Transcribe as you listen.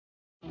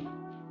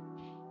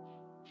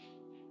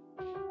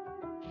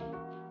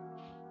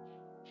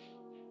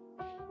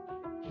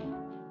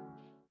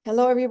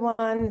Hello,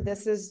 everyone.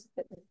 This is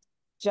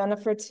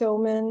Jennifer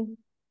Tillman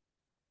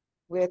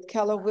with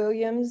Keller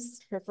Williams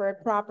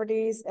Preferred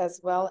Properties, as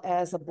well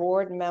as a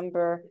board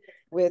member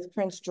with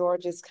Prince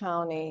George's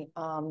County.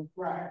 I'm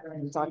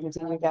talking to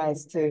you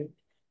guys too.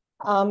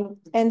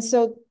 And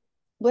so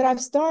what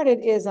I've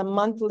started is a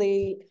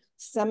monthly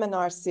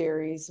seminar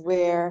series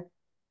where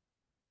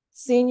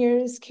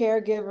seniors,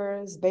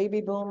 caregivers,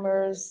 baby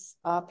boomers,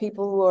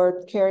 people who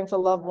are caring for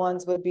loved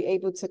ones would be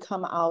able to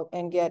come out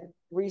and get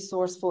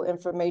resourceful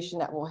information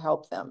that will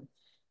help them.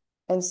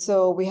 And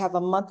so we have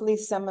a monthly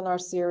seminar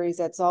series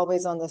that's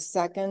always on the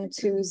second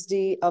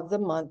Thursday of the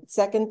month,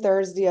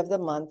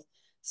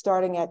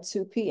 starting at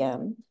 2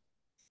 p.m.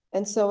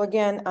 And so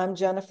again, I'm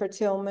Jennifer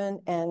Tillman,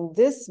 and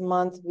this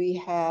month we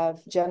have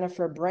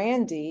Jennifer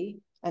Brandi,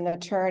 an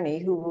attorney,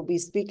 who will be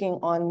speaking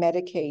on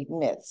Medicaid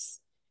myths.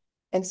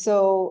 And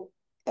so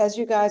as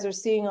you guys are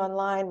seeing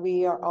online,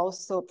 we are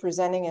also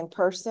presenting in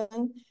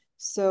person.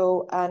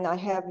 So, and I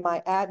have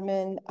my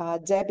admin,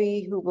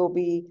 Debbie, who will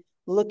be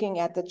looking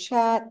at the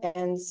chat.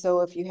 And so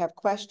if you have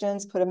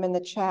questions, put them in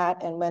the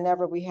chat. And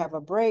whenever we have a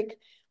break,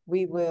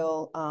 we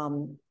will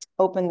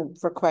open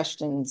for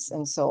questions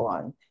and so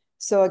on.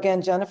 So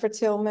again, Jennifer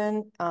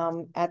Tillman,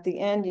 at the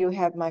end, you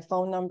have my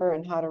phone number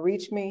and how to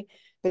reach me.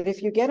 But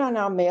if you get on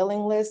our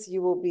mailing list,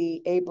 you will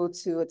be able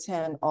to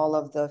attend all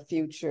of the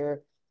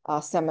future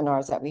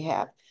seminars that we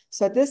have.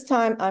 So at this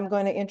time, I'm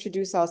going to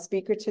introduce our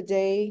speaker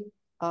today,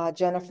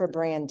 Jennifer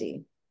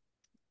Brandi.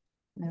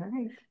 All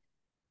right.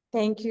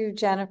 Thank you,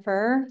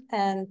 Jennifer.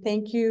 And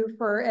thank you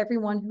for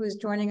everyone who is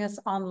joining us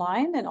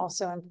online and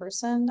also in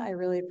person. I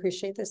really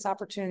appreciate this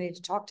opportunity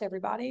to talk to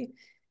everybody.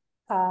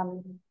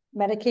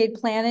 Medicaid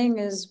planning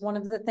is one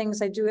of the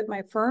things I do at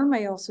my firm.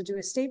 I also do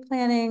estate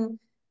planning,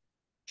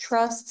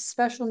 trusts,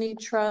 special need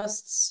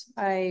trusts.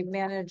 I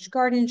manage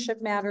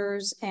guardianship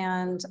matters,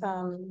 and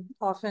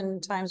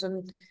oftentimes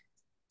when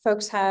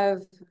folks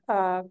have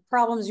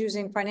problems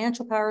using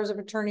financial powers of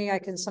attorney, I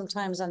can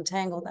sometimes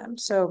untangle them.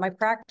 So my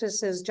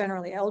practice is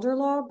generally elder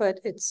law, but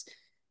it's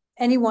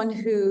any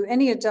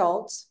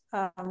adult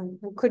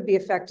who could be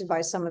affected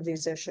by some of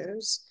these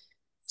issues.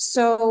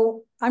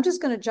 So I'm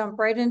just going to jump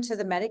right into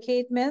the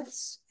Medicaid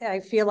myths. I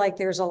feel like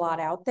there's a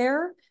lot out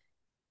there.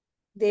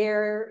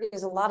 There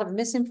is a lot of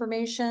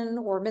misinformation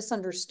or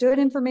misunderstood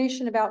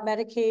information about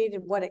Medicaid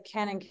and what it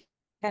can and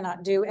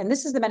cannot do. And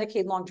this is the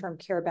Medicaid long-term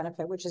care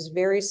benefit, which is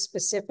very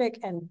specific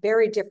and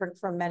very different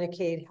from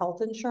Medicaid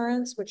health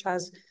insurance, which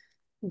has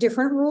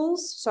different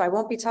rules. So I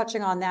won't be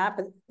touching on that,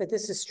 but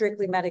this is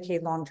strictly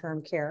Medicaid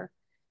long-term care.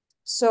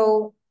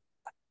 So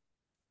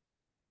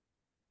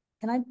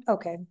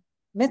okay.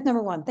 Myth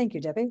number one. Thank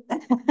you, Debbie.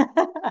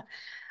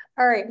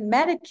 All right.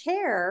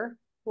 Medicare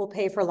will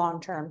pay for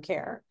long-term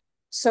care.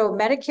 So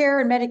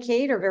Medicare and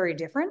Medicaid are very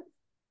different.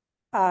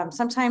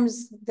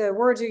 Sometimes the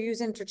words are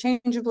used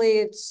interchangeably.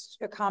 It's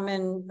a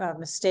common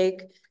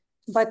mistake,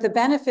 but the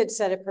benefits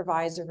that it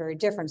provides are very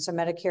different. So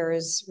Medicare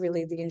is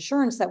really the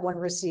insurance that one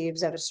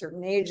receives at a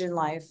certain age in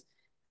life,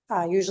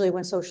 usually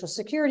when Social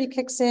Security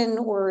kicks in,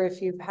 or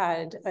if you've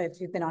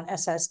been on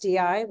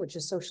SSDI, which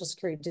is Social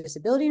Security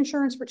Disability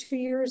Insurance for 2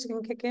 years, it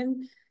can kick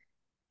in.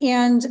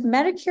 And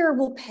Medicare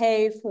will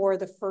pay for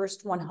the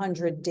first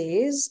 100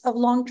 days of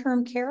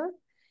long-term care.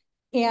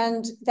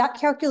 And that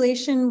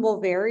calculation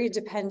will vary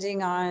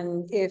depending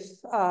on if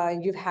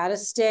you've had a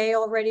stay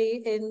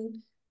already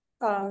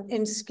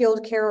in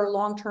skilled care or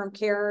long-term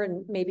care,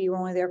 and maybe you were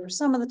only there for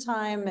some of the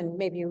time, and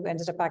maybe you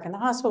ended up back in the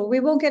hospital. We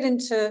won't get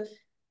into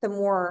the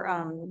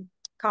more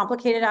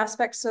complicated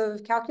aspects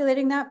of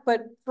calculating that,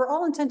 but for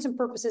all intents and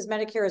purposes,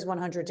 Medicare is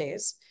 100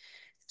 days.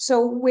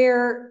 So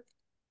where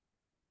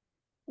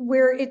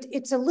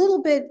it's a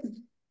little bit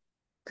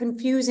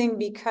confusing,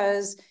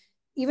 because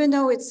even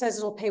though it says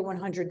it'll pay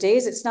 100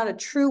 days, it's not a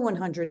true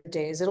 100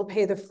 days. It'll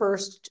pay the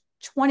first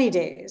 20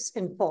 days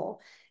in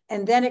full.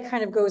 And then it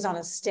kind of goes on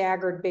a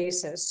staggered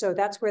basis. So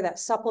that's where that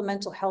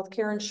supplemental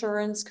healthcare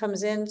insurance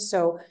comes in.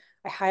 So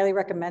I highly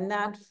recommend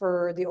that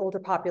for the older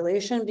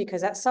population,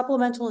 because that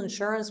supplemental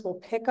insurance will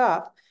pick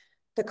up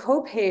the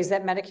copays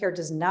that Medicare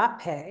does not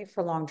pay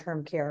for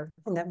long-term care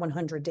in that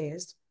 100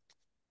 days.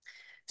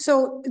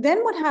 So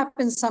then what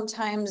happens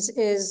sometimes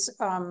is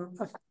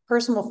a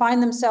person will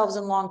find themselves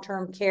in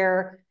long-term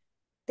care.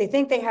 They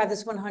think they have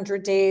this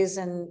 100 days,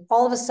 and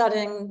all of a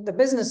sudden the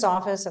business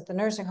office at the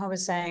nursing home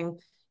is saying,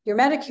 your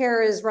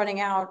Medicare is running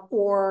out,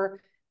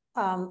 or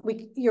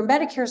your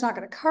Medicare is not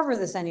going to cover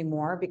this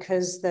anymore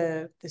because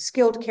the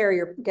skilled care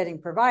you're getting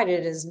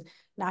provided is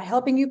not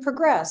helping you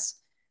progress.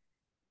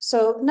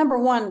 So number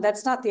one,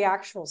 that's not the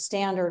actual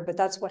standard, but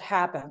that's what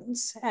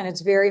happens. And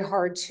it's very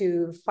hard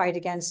to fight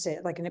against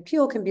it. Like an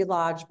appeal can be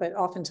lodged, but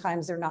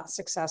oftentimes they're not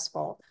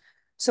successful.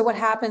 So what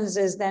happens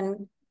is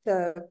then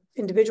the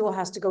individual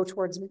has to go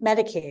towards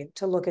Medicaid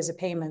to look as a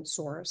payment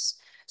source.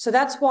 So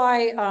that's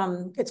why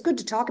it's good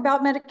to talk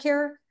about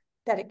Medicare,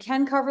 that it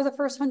can cover the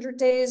first 100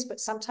 days, but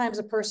sometimes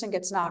a person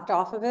gets knocked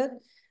off of it.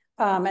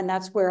 And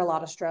that's where a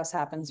lot of stress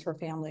happens for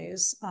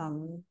families.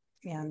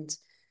 And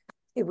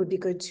it would be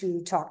good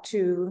to talk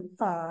to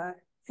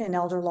an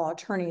elder law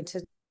attorney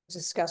to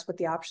discuss what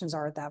the options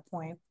are at that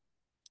point.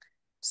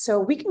 So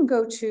we can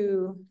go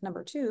to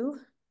number 2.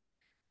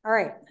 All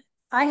right.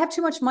 I have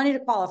too much money to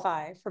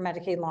qualify for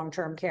Medicaid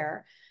long-term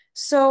care.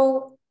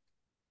 So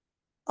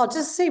I'll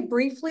just say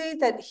briefly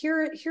that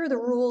here are the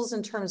rules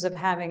in terms of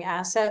having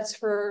assets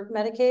for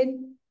Medicaid.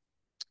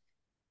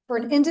 For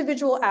an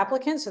individual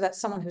applicant, so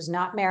that's someone who's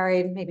not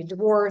married, maybe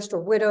divorced or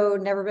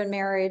widowed, never been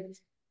married,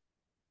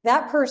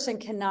 that person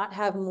cannot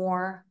have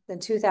more than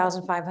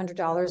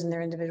 $2,500 in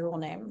their individual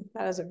name.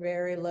 That is a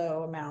very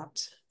low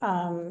amount.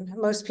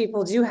 Most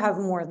people do have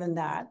more than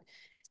that.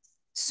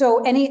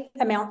 So any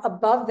amount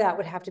above that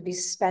would have to be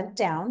spent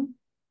down.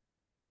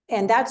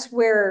 And that's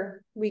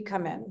where we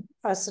come in,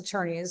 us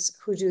attorneys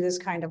who do this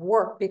kind of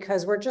work,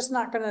 because we're just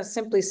not going to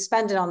simply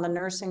spend it on the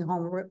nursing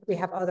home. We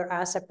have other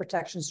asset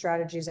protection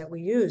strategies that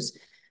we use.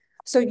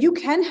 So you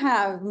can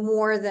have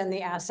more than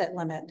the asset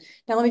limit.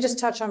 Now, let me just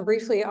touch on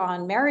briefly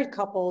on married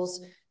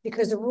couples,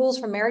 because the rules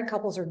for married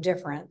couples are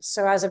different.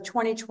 So as of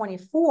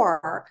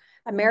 2024,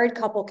 a married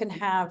couple can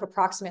have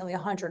approximately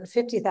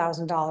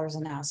 $150,000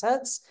 in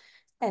assets,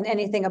 and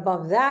anything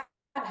above that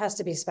has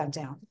to be spent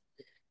down.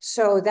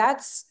 So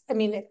that's, I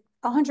mean,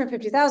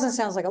 150,000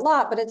 sounds like a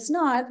lot, but it's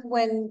not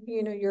when,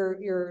 you know,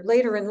 you're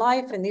later in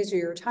life and these are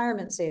your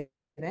retirement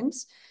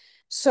savings.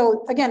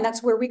 So again,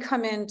 that's where we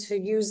come in to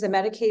use the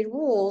Medicaid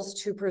rules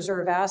to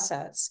preserve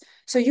assets.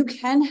 So you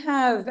can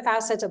have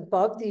assets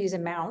above these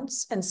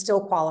amounts and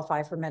still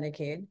qualify for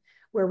Medicaid.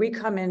 Where we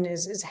come in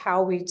is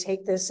how we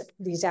take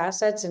these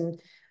assets and,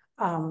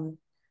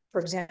 for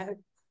example,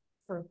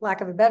 for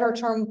lack of a better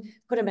term,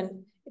 put them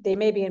in, they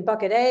may be in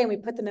bucket A and we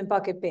put them in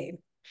bucket B.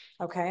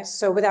 Okay,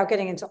 so without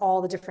getting into all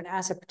the different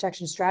asset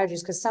protection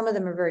strategies, because some of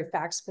them are very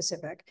fact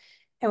specific.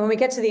 And when we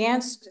get to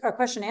the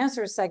question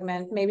answer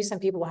segment, maybe some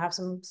people will have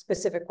some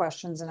specific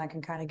questions and I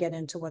can kind of get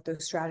into what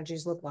those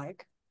strategies look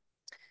like.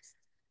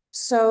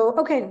 So,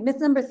 okay, myth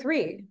number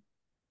 3.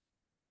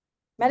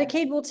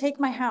 Medicaid will take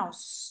my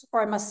house,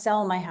 or I must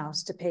sell my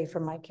house to pay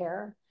for my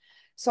care.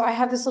 So I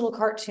have this little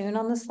cartoon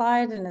on the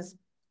slide, and as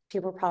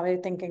people are probably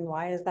thinking,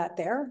 why is that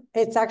there?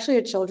 It's actually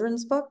a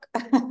children's book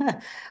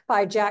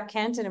by Jack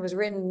Kent, and it was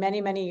written many,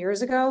 many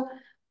years ago.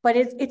 But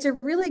it's a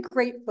really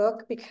great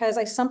book because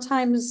I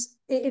sometimes,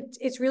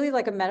 it's really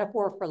like a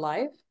metaphor for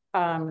life.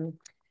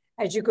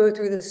 As you go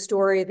through the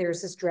story,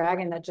 there's this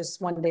dragon that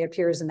just one day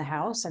appears in the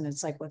house, and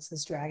it's like, what's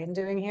this dragon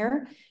doing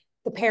here?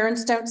 The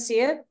parents don't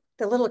see it.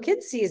 The little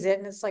kid sees it,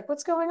 and it's like,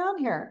 what's going on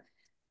here?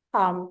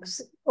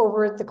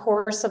 Over the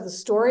course of the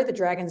story, the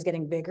dragon's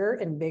getting bigger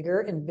and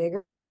bigger and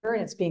bigger,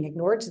 and it's being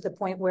ignored to the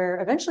point where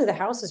eventually the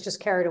house is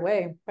just carried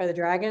away by the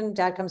dragon.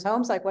 Dad comes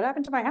home, it's like, what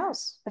happened to my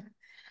house?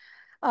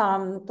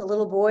 The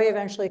little boy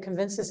eventually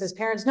convinces his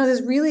parents, no,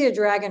 there's really a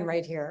dragon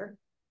right here.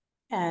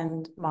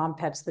 And mom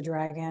pets the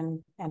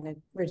dragon and it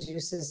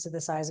reduces to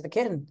the size of a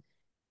kitten.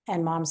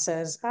 And mom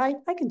says, I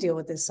can deal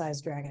with this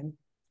size dragon.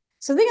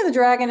 So think of the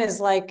dragon as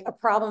like a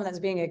problem that's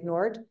being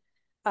ignored.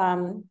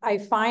 I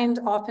find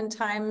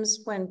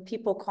oftentimes when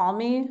people call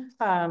me,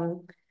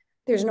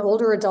 there's an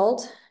older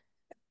adult,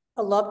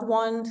 a loved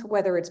one,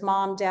 whether it's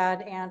mom,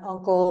 dad, aunt,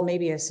 uncle,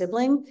 maybe a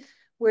sibling,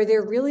 where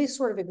they're really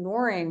sort of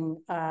ignoring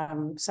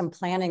some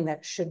planning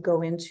that should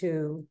go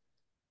into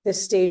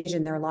this stage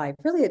in their life,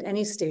 really at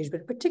any stage,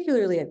 but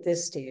particularly at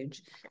this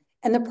stage.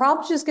 And the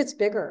problem just gets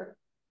bigger.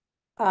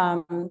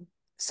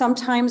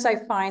 Sometimes I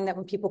find that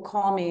when people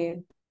call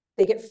me,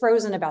 they get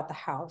frozen about the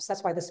house.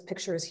 That's why this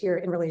picture is here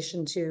in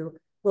relation to,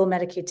 will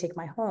Medicaid take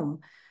my home?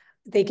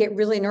 They get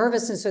really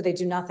nervous and so they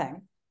do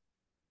nothing.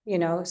 You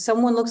know,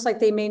 someone looks like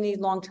they may need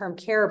long-term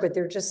care, but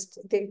they're just,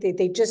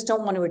 they just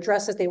don't want to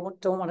address it. They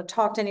don't want to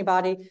talk to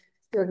anybody.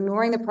 They're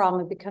ignoring the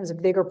problem. It becomes a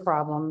bigger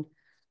problem.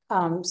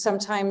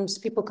 Sometimes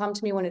people come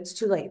to me when it's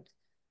too late.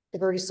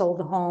 They've already sold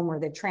the home or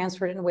they've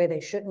transferred it in a way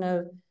they shouldn't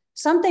have.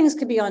 Some things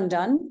could be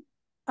undone.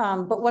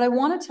 But what I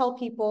want to tell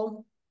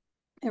people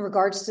in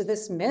regards to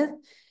this myth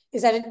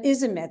is that it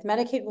is a myth.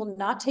 Medicaid will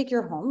not take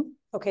your home.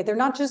 Okay, they're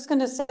not just going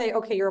to say,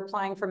 okay, you're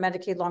applying for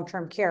Medicaid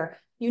long-term care.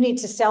 You need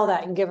to sell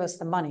that and give us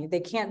the money. They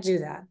can't do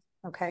that,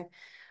 okay?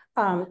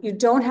 You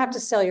don't have to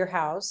sell your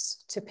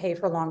house to pay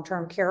for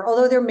long-term care,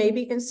 although there may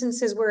be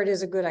instances where it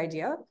is a good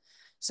idea.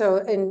 So,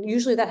 and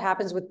usually that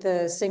happens with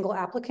the single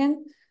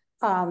applicant.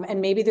 And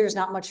maybe there's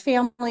not much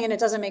family and it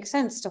doesn't make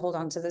sense to hold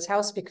on to this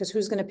house because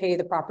who's going to pay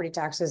the property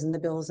taxes and the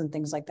bills and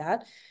things like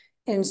that.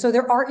 And so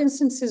there are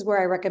instances where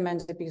I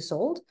recommend it be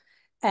sold.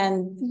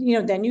 And, you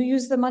know, then you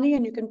use the money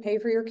and you can pay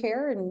for your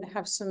care and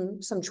have some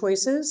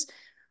choices.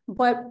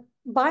 But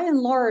by and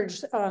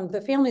large,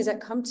 the families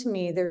that come to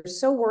me, they're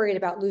so worried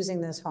about losing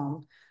this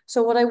home.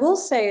 So what I will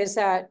say is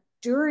that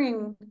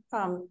during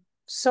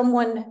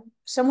someone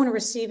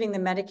receiving the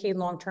Medicaid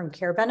long-term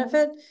care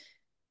benefit,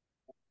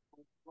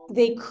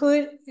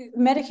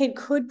 Medicaid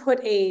could put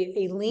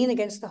a lien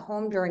against the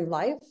home during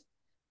life,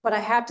 but I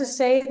have to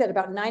say that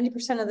about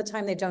 90% of the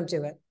time they don't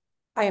do it.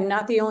 I am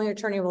not the only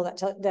attorney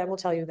that will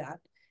tell you that.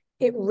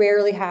 It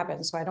rarely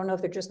happens. So I don't know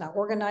if they're just not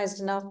organized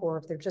enough or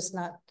if they're just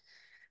not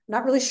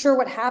really sure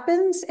what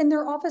happens in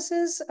their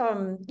offices.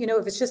 You know,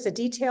 if it's just a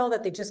detail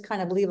that they just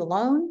kind of leave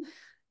alone.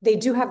 they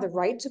do have the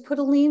right to put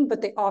a lien,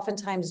 but they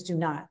oftentimes do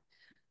not.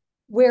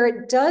 Where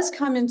it does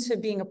come into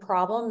being a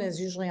problem is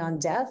usually on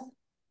death,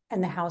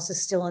 and the house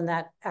is still in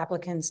that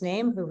applicant's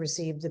name who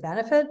received the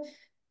benefit.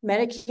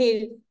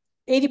 Medicaid,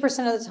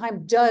 80% of the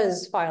time,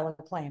 does file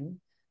a claim.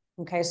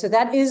 Okay, so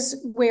that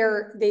is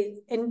where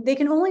they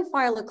can only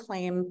file a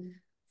claim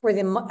for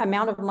the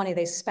amount of money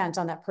they spent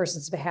on that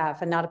person's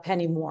behalf and not a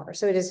penny more.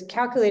 So it is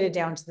calculated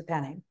down to the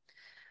penny.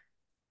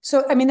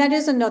 So, I mean, that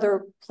is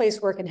another place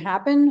where it can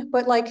happen,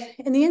 but like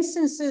in the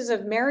instances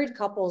of married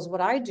couples,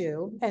 what I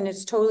do, and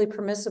it's totally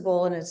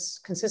permissible and it's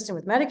consistent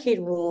with Medicaid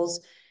rules,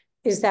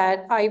 is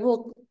that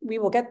we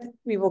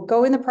will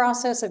go in the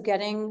process of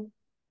getting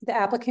the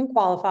applicant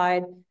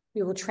qualified.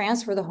 We will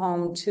transfer the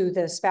home to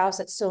the spouse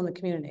that's still in the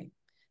community.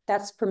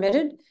 That's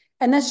permitted.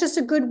 And that's just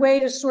a good way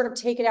to sort of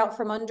take it out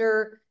from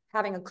under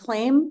having a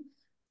claim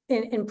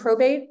in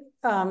probate,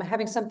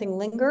 having something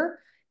linger,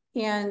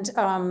 and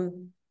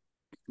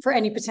for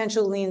any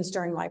potential liens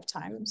during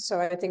lifetime. So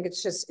I think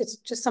it's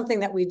just something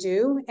that we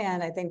do.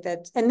 And I think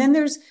that, and then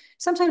there's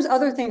sometimes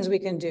other things we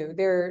can do.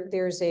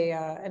 There's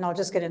and I'll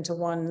just get into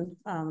one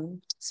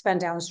spend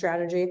down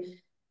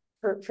strategy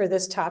for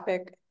this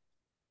topic.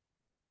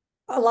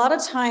 A lot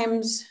of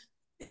times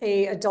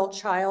a adult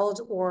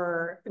child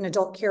or an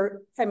adult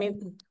care, I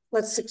mean,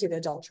 let's stick to the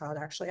adult child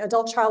actually.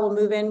 Adult child will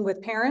move in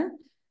with parent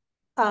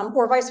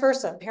or vice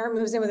versa. Parent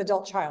moves in with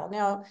adult child.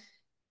 Now,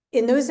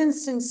 in those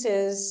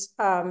instances,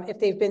 if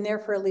they've been there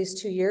for at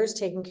least 2 years,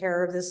 taking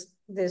care of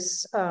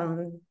this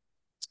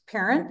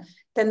parent,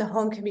 then the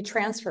home can be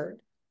transferred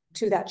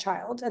to that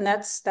child. And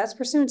that's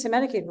pursuant to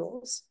Medicaid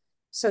rules.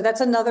 So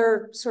that's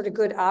another sort of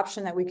good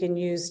option that we can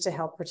use to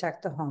help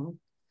protect the home.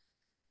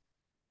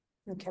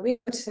 Okay, we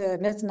go to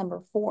myth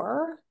number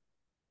 4.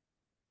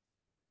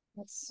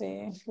 Let's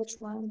see, which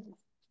one?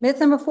 Myth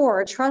number 4,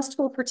 a trust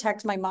will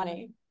protect my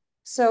money.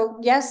 So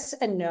yes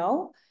and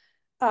no.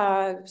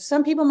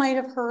 Some people might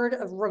have heard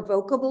of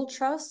revocable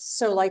trusts.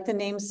 So like the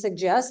name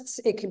suggests,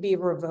 it could be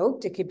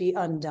revoked, it could be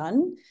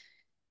undone.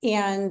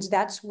 And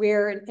that's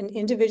where an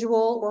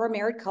individual or a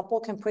married couple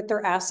can put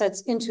their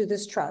assets into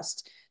this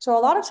trust. So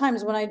a lot of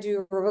times when I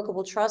do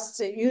revocable trusts,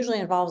 it usually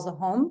involves the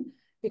home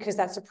because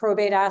that's a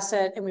probate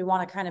asset. And we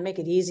want to kind of make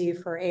it easy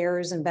for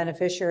heirs and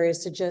beneficiaries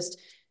to just,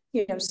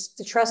 you know,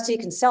 the trustee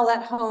can sell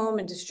that home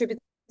and distribute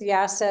the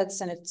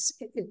assets, and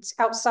it's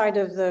outside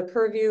of the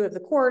purview of the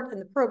court and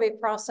the probate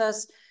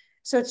process.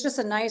 So it's just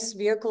a nice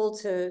vehicle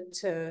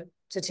to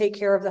take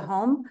care of the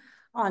home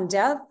on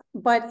death,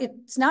 but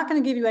it's not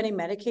going to give you any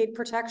Medicaid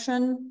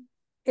protection.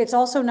 It's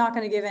also not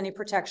going to give any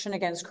protection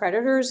against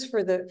creditors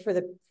for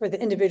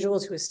the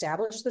individuals who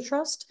established the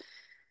trust.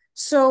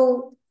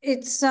 So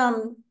it's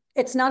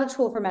not a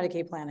tool for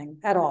Medicaid planning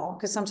at all,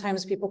 because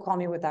sometimes people call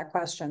me with that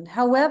question.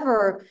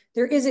 However,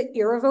 there is an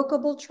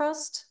irrevocable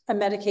trust, a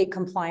Medicaid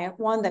compliant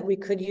one that we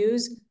could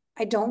use.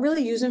 I don't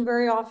really use them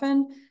very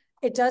often.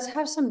 It does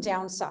have some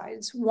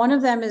downsides. One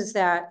of them is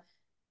that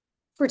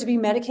for it to be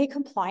Medicaid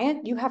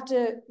compliant, you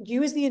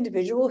as the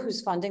individual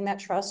who's funding that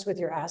trust with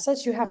your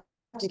assets, you have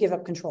to give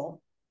up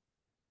control.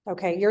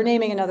 Okay, you're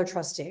naming another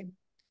trustee.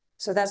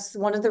 So that's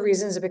one of the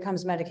reasons it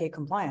becomes Medicaid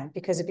compliant,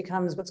 because it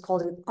becomes what's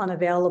called an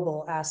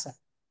unavailable asset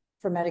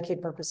for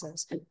Medicaid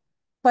purposes.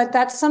 But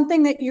that's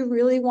something that you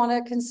really want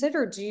to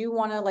consider. Do you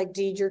want to like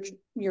deed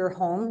your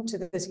home to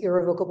this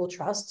irrevocable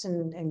trust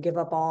and give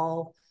up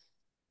all,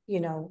 you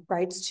know,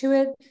 rights to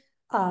it?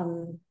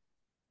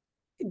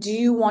 Do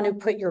you want to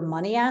put your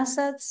money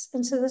assets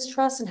into this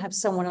trust and have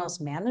someone else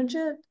manage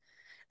it?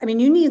 I mean,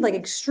 you need like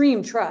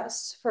extreme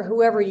trust for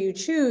whoever you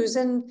choose.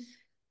 And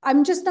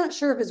I'm just not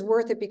sure if it's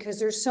worth it, because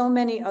there's so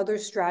many other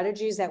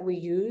strategies that we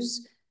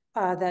use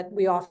that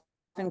we often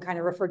kind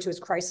of refer to as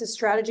crisis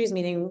strategies,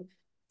 meaning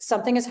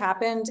something has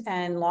happened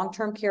and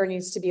long-term care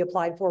needs to be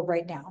applied for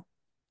right now.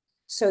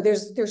 So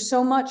there's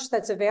so much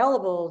that's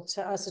available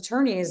to us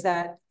attorneys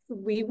that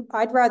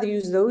I'd rather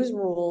use those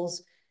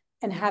rules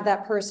and have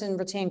that person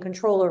retain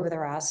control over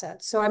their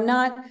assets. So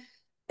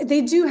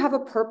they do have a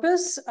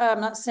purpose.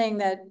 I'm not saying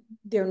that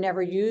they're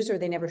never used or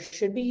they never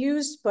should be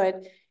used,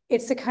 but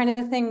it's the kind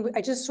of thing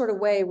I just sort of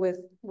weigh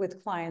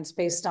with clients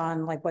based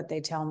on like what they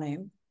tell me.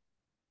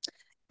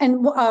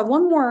 And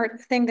one more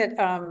thing that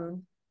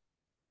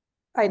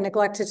I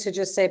neglected to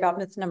just say about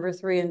myth number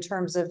 3 in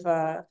terms of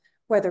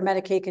whether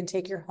Medicaid can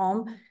take your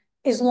home.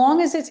 As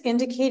long as it's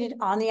indicated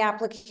on the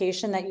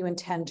application that you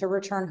intend to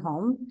return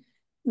home,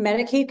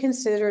 Medicaid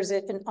considers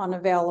it an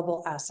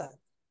unavailable asset.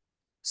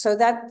 So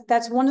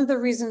that's one of the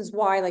reasons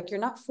why, like, you're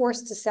not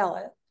forced to sell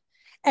it.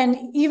 And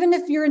even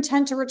if you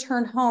intend to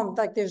return home,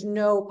 like there's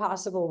no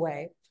possible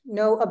way,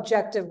 no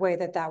objective way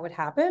that would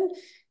happen.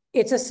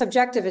 It's a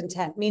subjective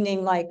intent,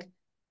 meaning like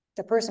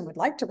the person would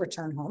like to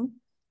return home.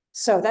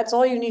 So that's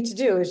all you need to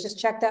do is just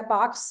check that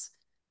box.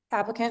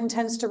 Applicant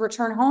intends to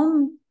return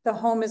home. The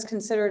home is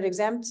considered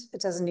exempt.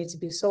 It doesn't need to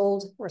be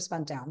sold or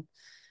spent down.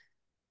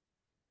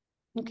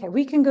 Okay,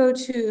 we can go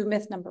to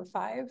myth number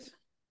 5.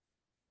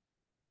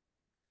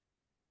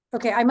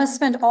 Okay, I must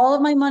spend all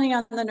of my money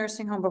on the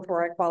nursing home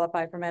before I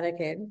qualify for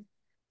Medicaid.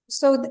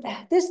 So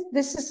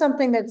this is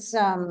something that's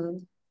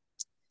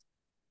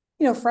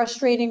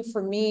frustrating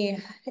for me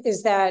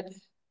is that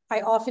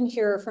I often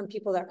hear from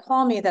people that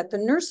call me that the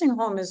nursing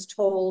home has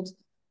told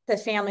the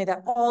family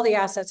that all the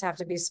assets have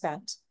to be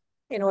spent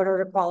in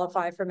order to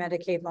qualify for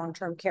Medicaid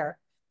long-term care.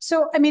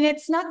 So, I mean,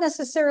 it's not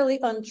necessarily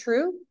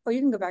untrue. Oh, you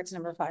can go back to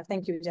number 5.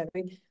 Thank you,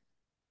 Debbie.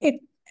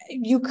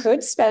 You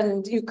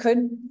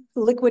could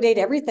liquidate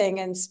everything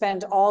and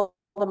spend all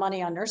the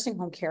money on nursing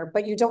home care,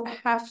 but you don't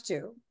have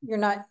to. You're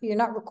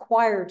not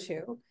required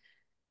to.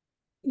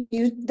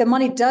 The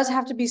money does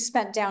have to be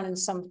spent down in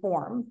some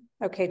form,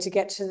 okay, to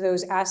get to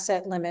those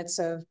asset limits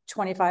of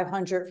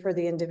 $2,500 for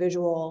the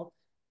individual,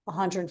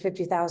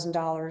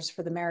 $150,000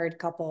 for the married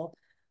couple.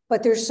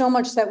 But there's so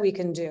much that we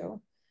can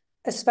do,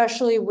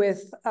 especially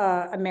with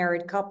a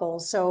married couple.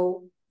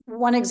 So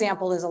one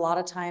example is a lot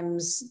of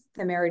times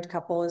the married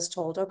couple is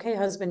told, okay,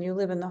 husband, you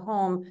live in the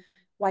home,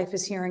 wife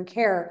is here in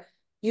care.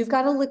 You've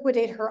got to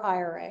liquidate her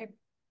IRA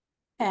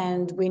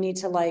and we need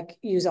to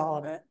use all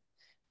of it.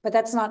 But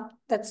that's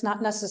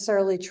not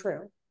necessarily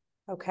true.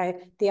 Okay.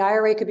 The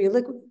IRA could be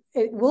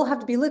it will have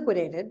to be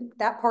liquidated.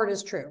 That part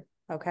is true.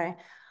 Okay.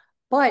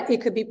 But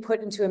it could be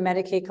put into a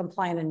Medicaid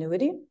compliant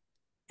annuity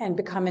and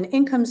become an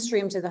income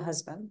stream to the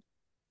husband.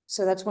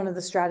 So that's one of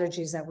the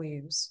strategies that we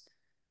use.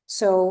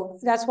 So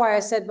that's why I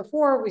said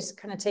before, we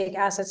kind of take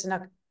assets in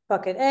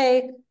bucket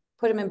A,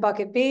 put them in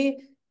bucket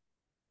B.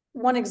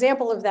 One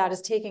example of that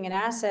is taking an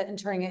asset and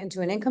turning it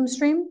into an income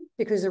stream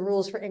because the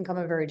rules for income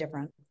are very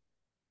different.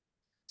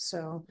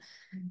 So,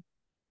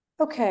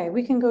 okay,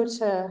 we can go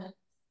to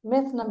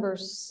myth number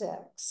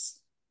 6.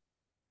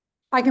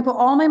 I can put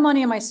all my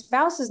money in my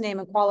spouse's name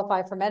and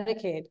qualify for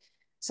Medicaid.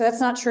 So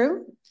that's not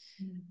true.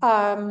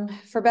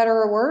 For better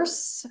or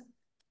worse,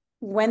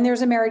 when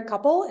there's a married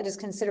couple, it is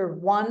considered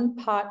one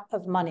pot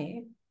of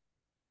money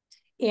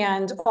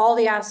and all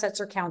the assets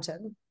are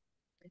counted.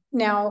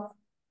 Now,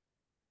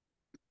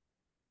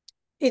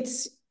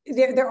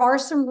 there are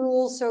some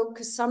rules. So,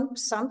 because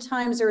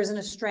sometimes there is an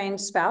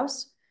estranged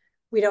spouse.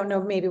 We don't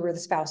know maybe where the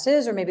spouse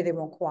is, or maybe they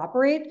won't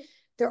cooperate.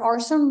 There are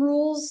some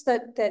rules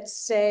that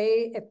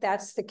say if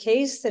that's the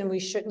case, then we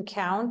shouldn't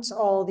count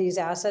all these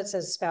assets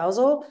as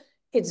spousal.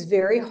 It's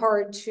very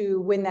hard to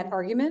win that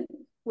argument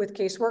with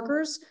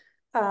caseworkers.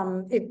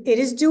 It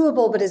is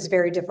doable, but it's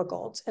very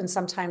difficult. And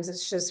sometimes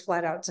it's just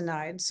flat out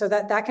denied. So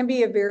that can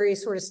be a very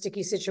sort of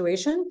sticky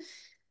situation.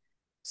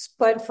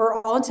 But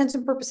for all intents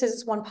and purposes,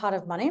 it's one pot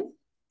of money.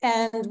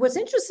 And what's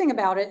interesting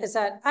about it is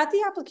that at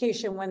the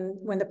application,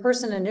 when the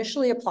person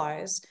initially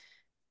applies,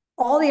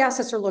 all the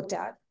assets are looked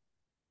at.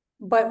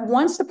 But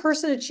once the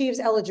person achieves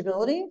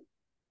eligibility,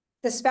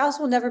 the spouse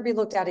will never be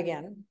looked at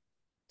again.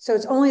 So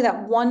it's only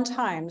that one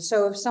time.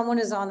 So if someone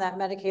is on that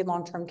Medicaid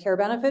long-term care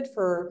benefit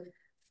for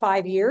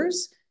 5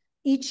 years,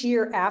 each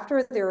year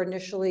after they're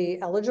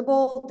initially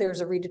eligible,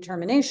 there's a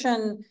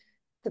redetermination.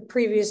 The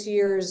previous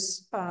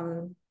year's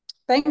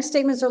bank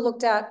statements are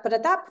looked at. But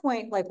at that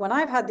point, like when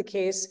I've had the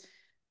case,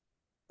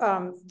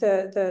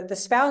 the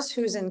spouse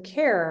who's in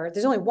care,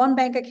 there's only one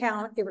bank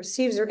account, it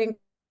receives their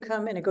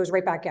income and it goes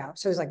right back out.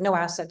 So there's like no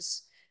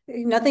assets,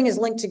 nothing is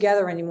linked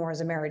together anymore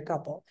as a married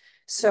couple.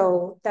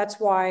 So that's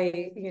why,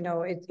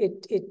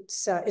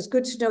 it's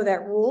good to know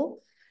that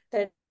rule,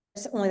 that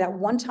it's only that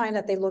one time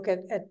that they look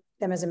at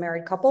them as a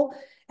married couple.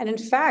 And in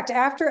fact,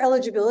 after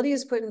eligibility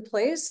is put in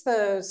place,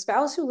 the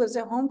spouse who lives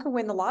at home can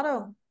win the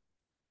lotto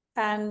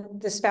and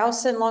the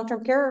spouse in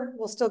long-term care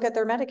will still get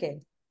their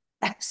Medicaid.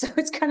 So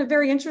it's kind of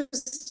very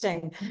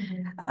interesting.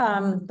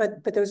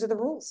 But those are the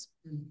rules.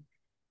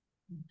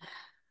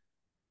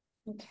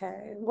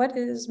 Okay, what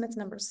is myth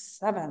number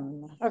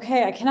 7?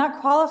 Okay, I cannot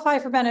qualify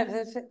for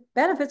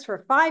benefits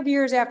for 5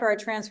 years after I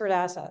transferred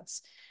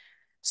assets.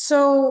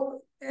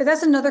 So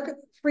that's another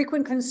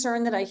frequent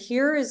concern that I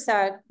hear is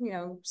that,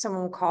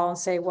 someone will call and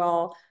say,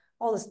 well,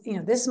 all this,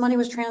 this money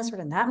was transferred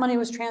and that money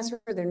was transferred.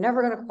 They're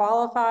never going to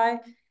qualify.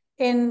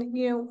 And,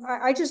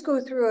 I just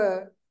go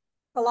through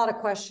a lot of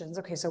questions.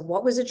 Okay, so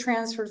what was it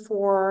transferred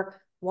for?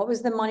 What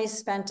was the money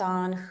spent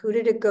on? Who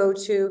did it go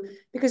to?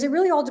 Because it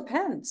really all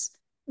depends.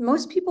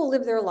 Most people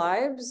live their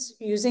lives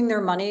using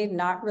their money,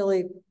 not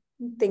really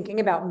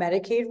thinking about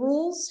Medicaid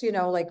rules,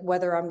 like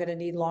whether I'm going to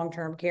need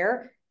long-term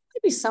care. It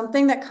might be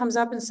something that comes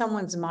up in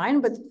someone's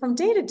mind, but from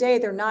day to day,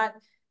 they're not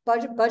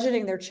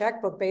budgeting their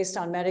checkbook based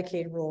on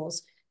Medicaid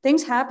rules.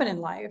 Things happen in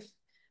life.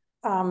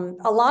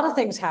 A lot of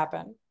things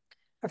happen.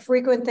 A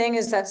frequent thing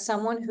is that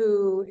someone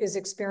who is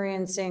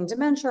experiencing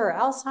dementia or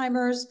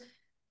Alzheimer's,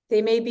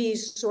 they may be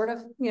sort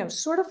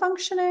of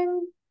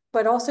functioning,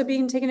 but also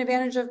being taken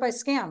advantage of by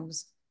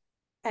scams.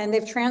 And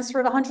they've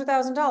transferred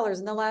 $100,000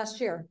 in the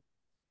last year.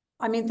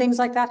 I mean, things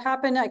like that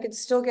happen. I could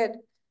still get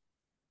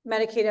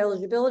Medicaid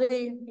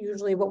eligibility.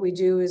 Usually what we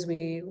do is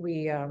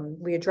we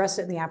address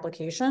it in the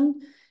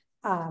application.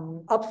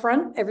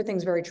 Upfront,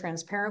 everything's very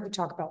transparent. We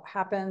talk about what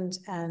happened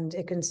and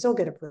it can still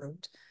get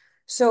approved.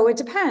 So it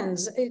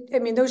depends.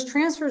 Those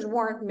transfers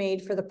weren't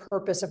made for the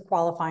purpose of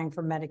qualifying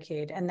for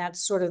Medicaid. And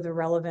that's sort of the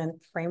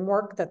relevant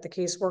framework that the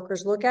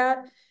caseworkers look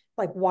at.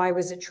 Like, why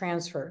was it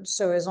transferred?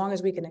 So as long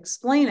as we can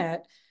explain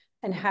it,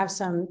 and have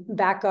some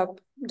backup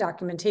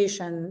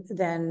documentation,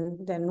 then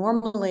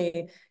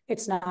normally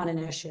it's not an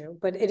issue,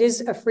 but it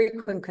is a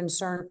frequent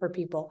concern for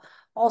people.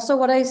 Also,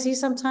 what I see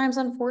sometimes,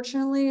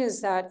 unfortunately,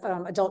 is that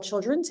adult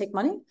children take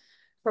money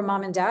from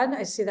mom and dad.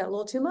 I see that a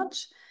little too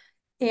much.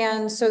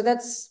 And so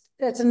that's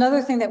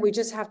another thing that we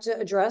just have to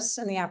address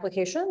in the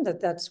application,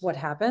 that's what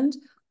happened.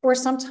 Or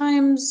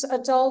sometimes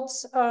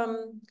adults,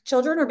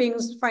 children are being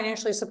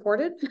financially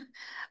supported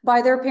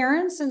by their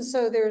parents. And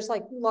so there's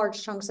like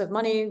large chunks of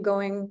money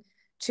going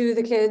to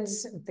the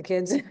kids.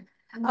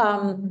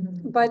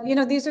 But you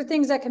know, these are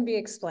things that can be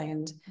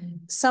explained.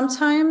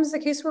 Sometimes the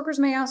caseworkers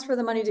may ask for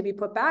the money to be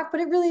put back,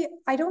 but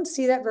I don't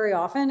see that very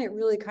often. It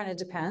really kind of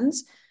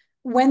depends.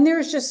 When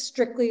there's just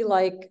strictly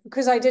like,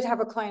 because I did have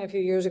a client a few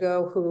years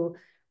ago who,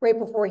 right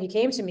before he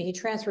came to me, he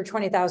transferred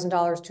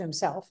 $20,000 to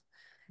himself,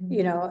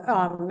 you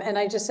know, and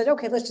I just said,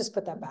 okay, let's just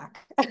put that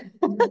back.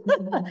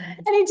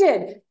 And he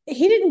did.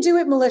 He didn't do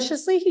it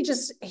maliciously.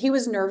 He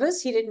was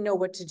nervous. He didn't know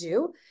what to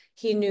do.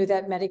 He knew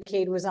that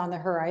Medicaid was on the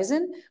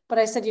horizon, but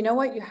I said, you know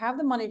what, you have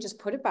the money, just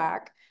put it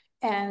back.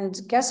 And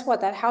guess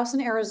what? That house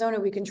in Arizona,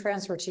 we can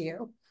transfer to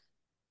you.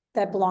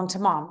 That belonged to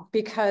mom,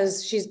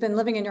 because she's been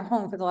living in your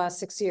home for the last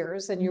 6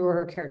 years and you were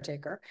her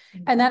caretaker.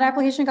 And that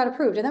application got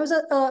approved. And that was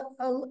a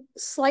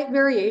slight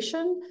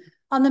variation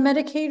on the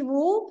Medicaid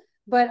rule.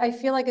 But I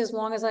feel like as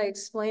long as I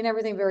explain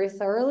everything very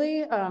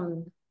thoroughly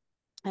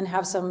and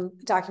have some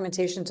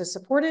documentation to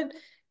support it,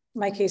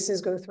 my cases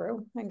go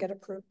through and get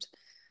approved.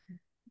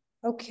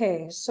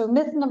 Okay, so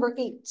myth number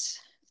 8.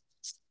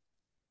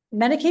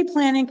 Medicaid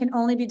planning can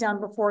only be done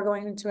before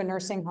going into a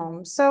nursing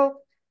home. So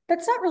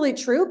that's not really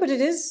true, but it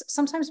is.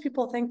 Sometimes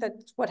people think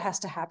that's what has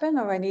to happen.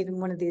 Oh, I need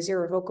one of these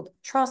irrevocable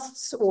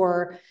trusts,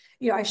 or,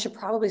 you know, I should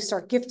probably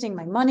start gifting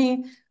my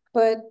money.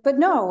 But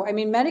no, I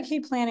mean,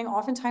 Medicaid planning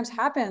oftentimes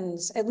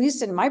happens, at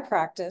least in my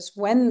practice,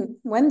 when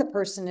the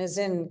person is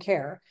in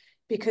care,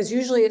 because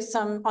usually it's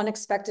some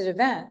unexpected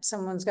event.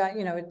 Someone's got,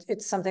 you know,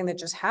 it's something that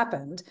just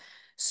happened.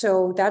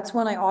 So that's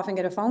when I often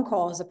get a phone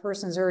call as the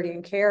person's already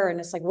in care, and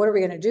it's like, what are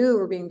we going to do?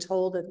 We're being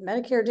told that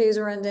Medicare days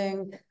are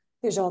ending.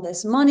 There's all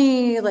this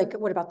money, like,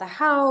 what about the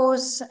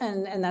house?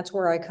 And that's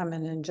where I come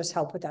in and just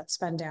help with that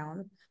spend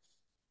down.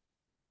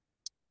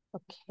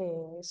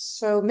 Okay,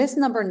 so myth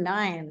number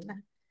 9.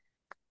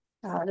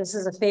 This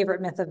is a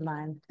favorite myth of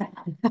mine.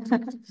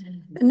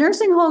 The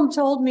nursing home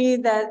told me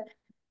that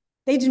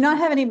they do not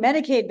have any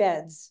Medicaid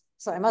beds,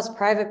 so I must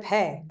private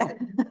pay.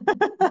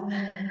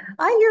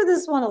 I hear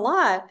this one a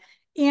lot.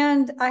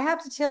 And I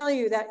have to tell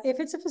you that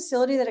if it's a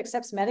facility that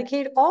accepts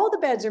Medicaid, all the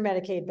beds are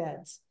Medicaid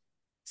beds.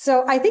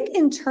 So I think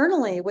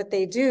internally what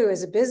they do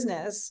as a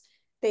business,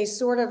 they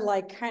sort of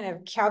like kind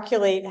of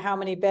calculate how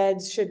many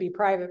beds should be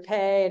private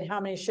pay and how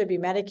many should be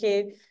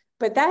Medicaid,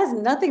 but that has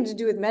nothing to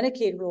do with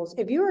Medicaid rules.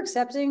 If you're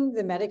accepting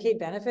the Medicaid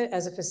benefit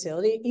as a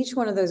facility, each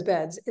one of those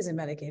beds is a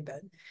Medicaid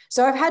bed.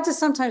 So I've had to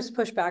sometimes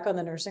push back on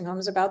the nursing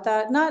homes about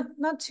that.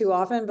 Not too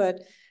often,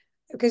 but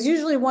because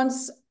usually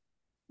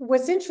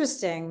what's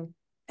interesting,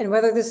 and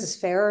whether this is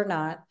fair or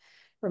not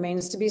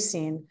remains to be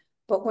seen,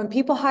 but when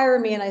people hire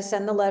me and I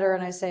send the letter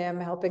and I say I'm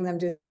helping them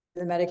do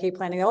the Medicaid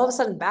planning, they all of a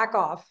sudden back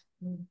off.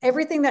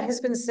 Everything that has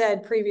been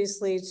said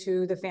previously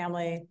to the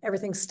family,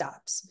 everything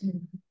stops.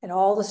 And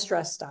all the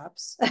stress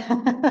stops.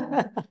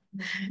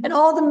 And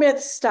all the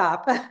myths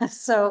stop.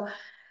 So,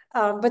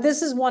 but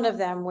this is one of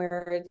them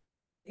where,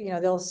 you know,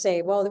 they'll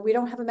say, well, we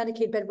don't have a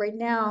Medicaid bed right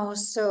now,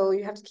 so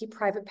you have to keep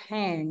private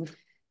paying.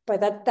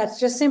 But that's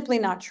just simply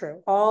not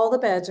true. All the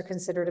beds are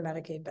considered a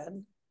Medicaid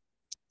bed.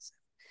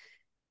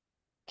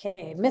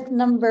 Okay, myth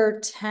number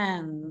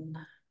 10.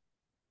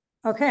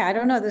 Okay, I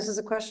don't know. This is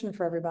a question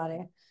for everybody.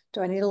 Do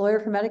I need a lawyer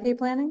for Medicaid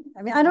planning?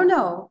 I mean, I don't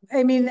know.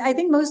 I mean, I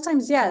think most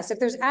times, yes. If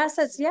there's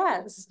assets,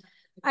 yes.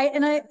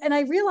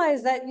 I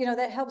realize that, you know,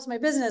 that helps my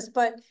business,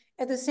 but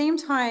at the same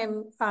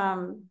time,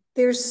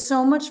 there's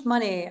so much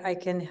money I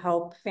can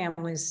help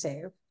families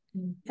save.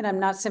 And I'm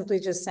not simply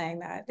just saying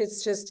that.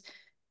 It's just,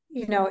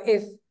 you know,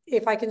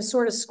 if I can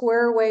sort of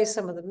square away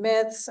some of the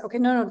myths, okay,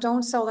 no,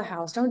 don't sell the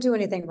house. Don't do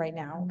anything right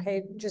now.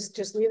 Okay.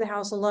 Just leave the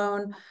house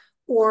alone.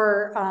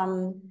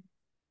 Or,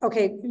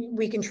 okay,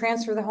 we can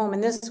transfer the home in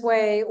this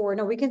way, or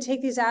no, we can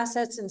take these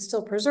assets and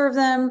still preserve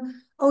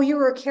them. Oh, you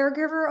were a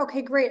caregiver?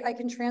 Okay, great. I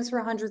can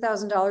transfer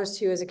 $100,000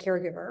 to you as a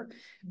caregiver.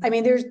 I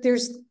mean,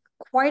 there's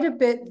quite a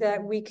bit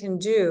that we can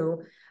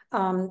do.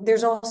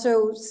 There's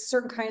also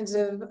certain kinds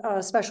of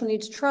special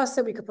needs trusts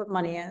that we could put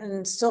money in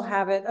and still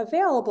have it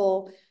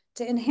available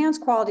to enhance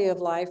quality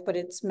of life, but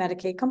it's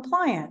Medicaid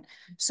compliant.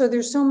 So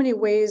there's so many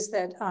ways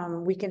that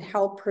we can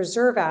help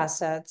preserve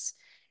assets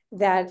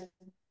that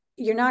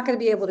you're not going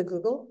to be able to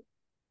Google.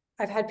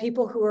 I've had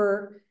people who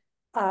are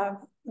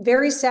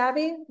very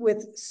savvy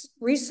with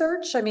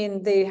research. I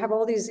mean, they have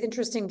all these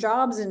interesting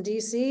jobs in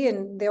DC,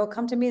 and they'll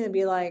come to me and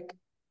be like,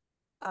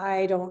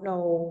 I don't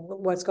know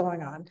what's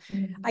going on.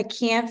 I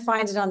can't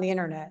find it on the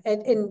internet.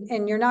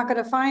 And you're not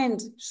going to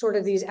find sort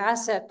of these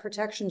asset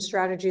protection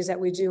strategies that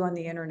we do on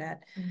the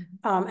internet.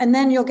 And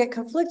then you'll get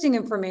conflicting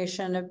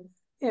information,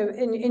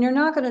 and you're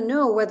not going to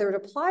know whether it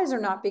applies or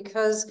not,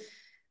 because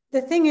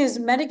the thing is,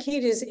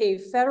 Medicaid is a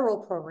federal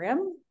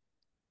program,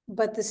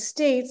 but the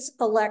states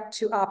elect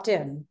to opt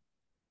in.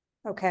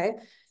 Okay.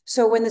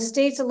 So when the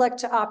states elect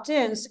to opt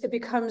in, it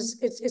becomes,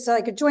 it's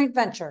like a joint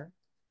venture.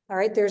 All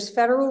right. There's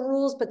federal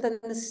rules, but then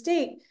the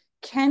state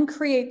can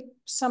create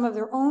some of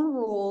their own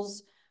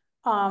rules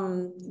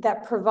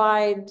that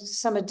provide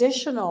some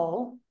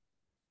additional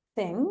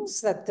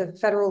things that the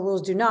federal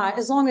rules do not,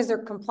 as long as they're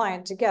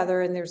compliant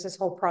together. And there's this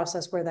whole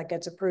process where that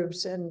gets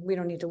approved, and we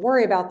don't need to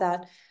worry about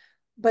that.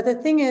 But the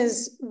thing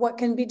is, what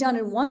can be done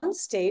in one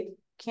state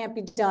can't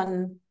be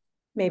done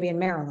maybe in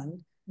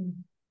Maryland.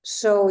 Mm-hmm.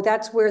 So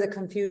that's where the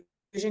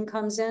confusion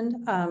comes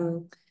in.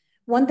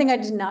 One thing I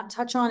did not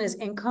touch on is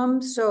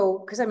income.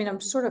 So, because I mean, I'm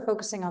sort of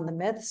focusing on the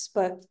myths,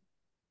 but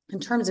in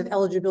terms of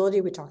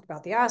eligibility, we talked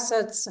about the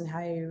assets and how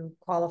you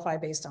qualify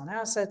based on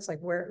assets, like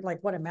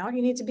what amount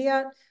you need to be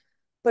at.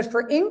 But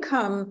for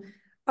income,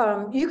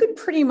 you could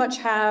pretty much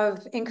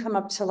have income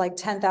up to like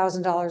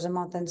 $10,000 a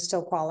month and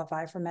still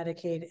qualify for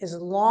Medicaid, as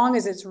long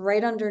as it's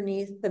right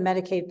underneath the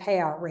Medicaid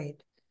payout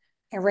rate.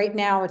 And right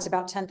now it's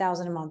about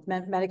 $10,000 a month.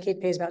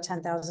 Medicaid pays about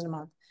 $10,000 a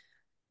month.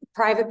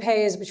 Private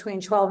pay is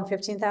between $12,000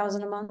 and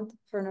 $15,000 a month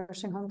for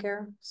nursing home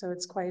care. So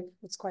it's quite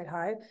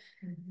high.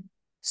 Mm-hmm.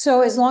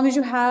 So as long as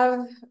you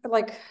have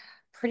like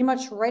pretty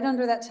much right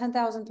under that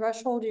 10,000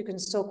 threshold, you can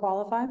still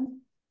qualify.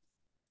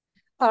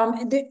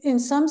 In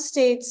some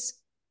states,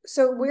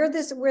 so where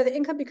the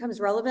income becomes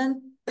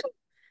relevant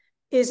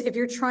is if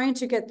you're trying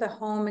to get the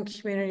home and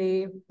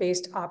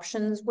community-based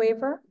options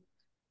waiver.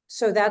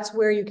 So that's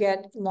where you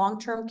get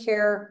long-term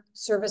care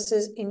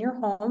services in your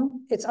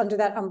home. It's under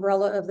that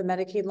umbrella of the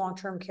Medicaid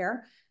long-term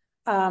care.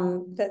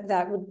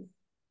 That would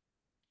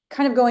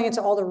kind of going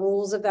into all the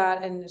rules of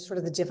that and sort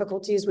of the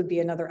difficulties would be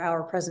another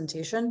hour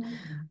presentation.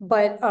 Mm-hmm.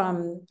 But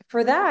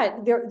for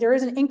that, there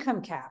is an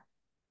income cap.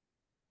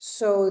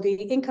 So the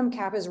income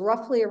cap is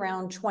roughly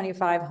around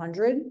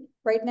 $2,500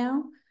 right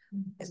now.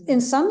 Mm-hmm.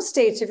 In some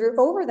states, if you're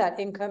over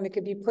that income, it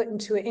could be put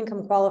into an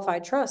income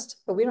qualified trust,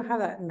 but we don't have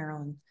that in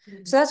Maryland.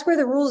 Mm-hmm. So that's where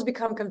the rules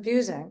become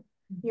confusing.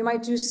 Mm-hmm. You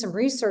might do some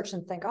research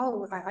and think,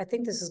 oh, I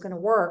think this is going to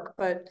work,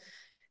 but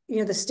you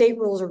know, the state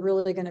rules are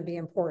really going to be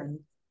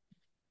important.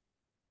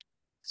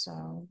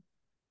 So,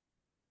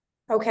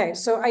 okay.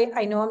 So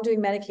I know I'm doing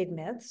Medicaid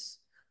myths,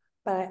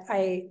 but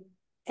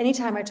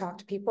anytime I talk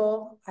to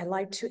people, I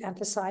like to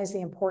emphasize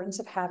the importance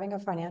of having a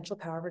financial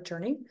power of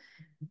attorney,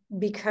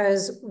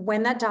 because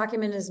when that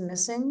document is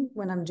missing,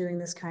 when I'm doing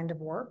this kind of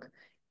work,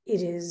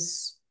 it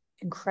is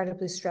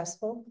incredibly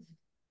stressful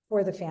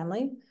for the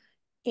family.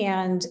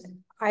 And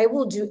I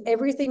will do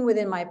everything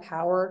within my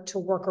power to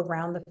work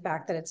around the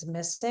fact that it's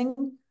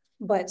missing.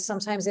 But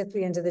sometimes at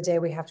the end of the day,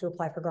 we have to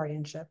apply for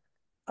guardianship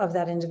of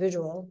that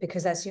individual,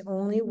 because that's the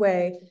only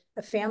way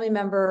a family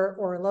member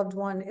or a loved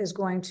one is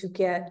going to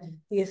get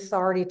the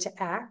authority to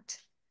act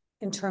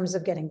in terms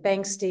of getting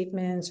bank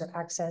statements or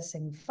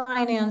accessing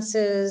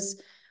finances.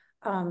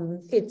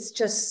 It's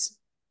just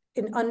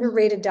an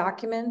underrated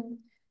document.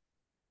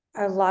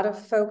 A lot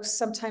of folks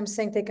sometimes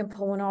think they can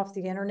pull one off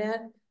the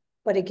internet,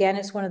 but again,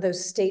 it's one of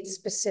those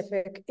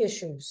state-specific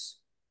issues.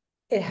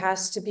 It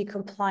has to be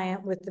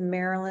compliant with the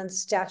Maryland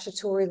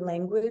statutory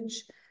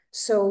language.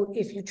 So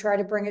if you try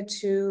to bring it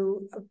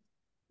to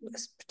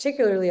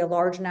particularly a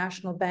large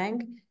national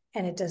bank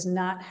and it does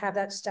not have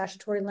that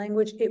statutory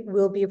language, it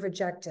will be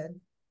rejected.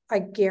 I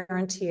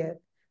guarantee it.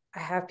 I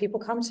have people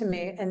come to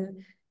me,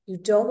 and you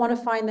don't want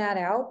to find that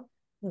out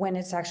when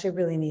it's actually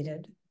really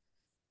needed.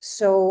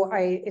 So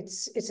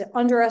it's an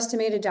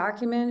underestimated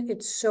document.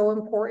 It's so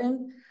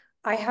important.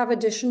 I have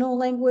additional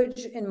language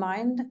in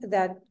mind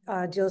that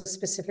deals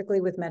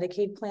specifically with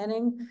Medicaid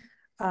planning,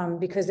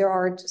 because there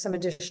are some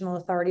additional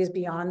authorities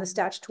beyond the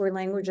statutory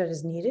language that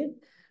is needed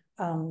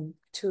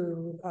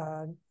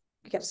to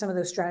get some of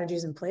those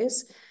strategies in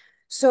place.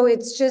 So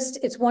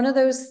it's one of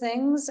those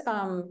things,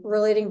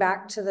 relating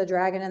back to the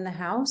dragon in the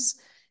house.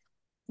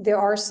 There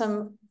are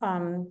some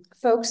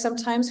folks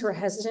sometimes who are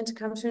hesitant to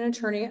come to an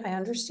attorney. I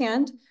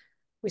understand.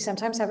 We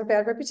sometimes have a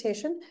bad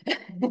reputation,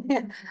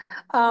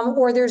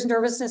 or there's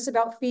nervousness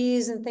about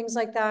fees and things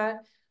like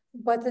that.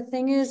 But the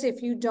thing is,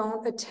 if you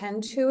don't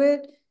attend to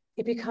it,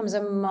 it becomes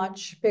a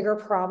much bigger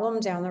problem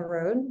down the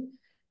road,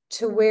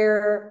 to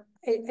where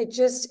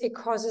it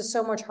causes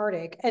so much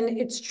heartache. And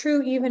it's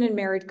true even in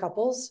married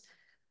couples,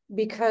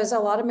 because a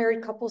lot of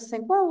married couples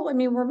think, well, I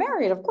mean, we're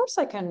married. Of course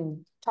I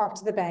can talk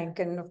to the bank,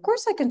 and of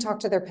course I can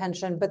talk to their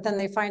pension, but then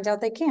they find out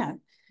they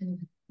can't.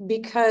 Mm-hmm.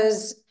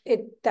 Because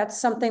that's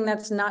something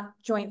that's not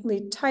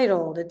jointly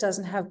titled. It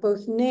doesn't have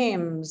both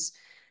names.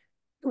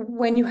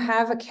 When you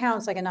have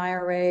accounts like an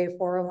IRA,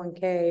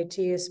 401k,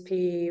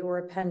 TSP, or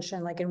a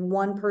pension, like in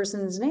one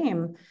person's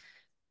name,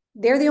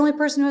 they're the only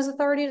person who has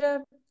authority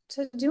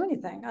to do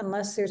anything,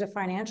 unless there's a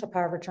financial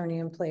power of attorney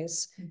in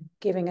place,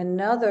 giving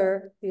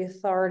another the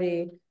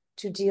authority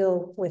to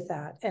deal with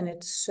that. And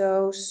it's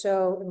so,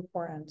 so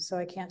important. So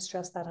I can't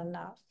stress that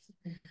enough.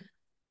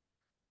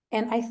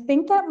 And I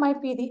think that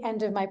might be the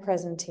end of my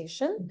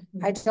presentation.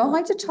 I don't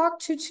like to talk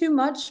too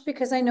much,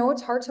 because I know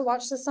it's hard to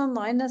watch this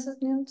online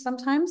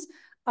sometimes.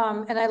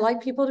 And I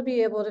like people to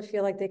be able to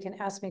feel like they can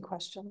ask me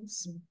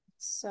questions.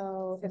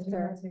 So if there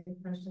are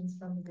questions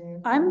from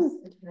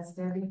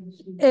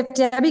if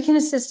Debbie can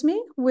assist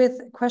me with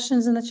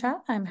questions in the chat,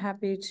 I'm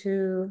happy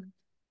to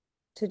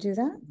do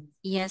that.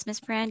 Yes, Miss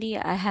Brandi,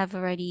 I have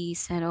already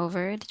sent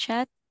over the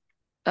chat.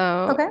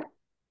 Oh, Okay.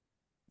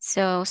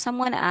 so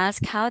someone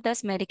asked, how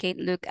does Medicaid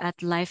look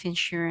at life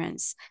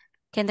insurance?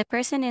 Can the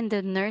person in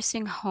the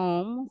nursing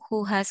home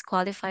who has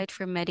qualified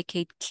for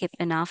Medicaid keep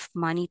enough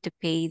money to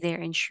pay their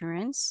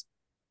insurance?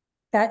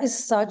 That is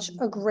such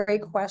a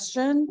great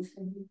question.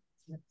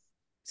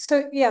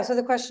 So yeah, so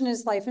the question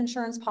is life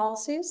insurance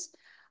policies.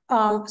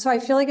 So I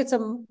feel like it's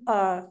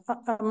a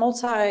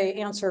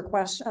multi-answer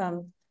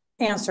question,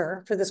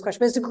 answer for this question,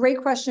 but it's a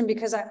great question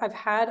because I've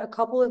had a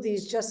couple of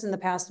these just in the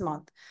past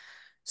month.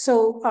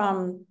 So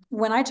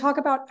when I talk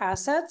about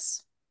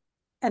assets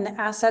and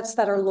the assets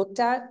that are looked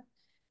at,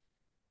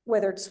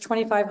 whether it's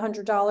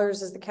 $2,500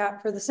 as the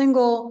cap for the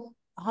single,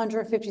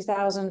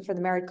 $150,000 for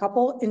the married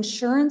couple,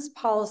 insurance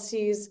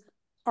policies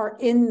are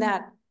in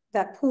that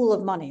pool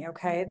of money.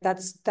 Okay,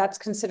 that's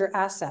considered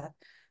asset.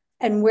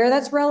 And where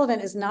that's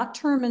relevant is not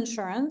term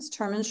insurance.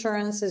 Term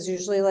insurance is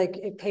usually like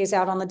it pays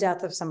out on the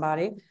death of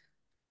somebody.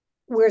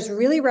 Where it's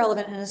really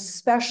relevant, and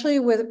especially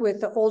with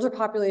the older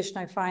population,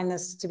 I find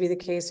this to be the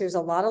case. There's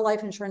a lot of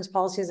life insurance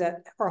policies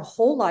that are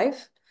whole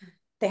life.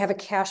 They have a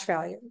cash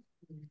value.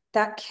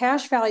 That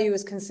cash value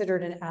is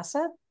considered an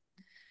asset.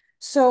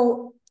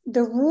 So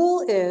the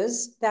rule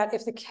is that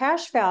if the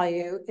cash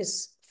value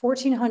is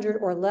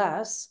 $1,400 or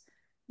less,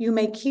 you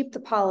may keep the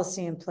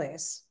policy in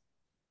place.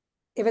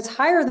 If it's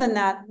higher than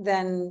that,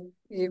 then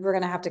we're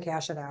going to have to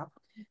cash it out.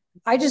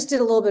 I just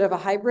did a little bit of a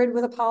hybrid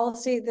with a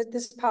policy that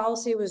this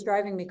policy was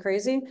driving me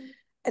crazy.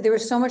 There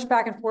was so much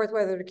back and forth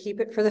whether to keep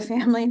it for the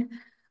family.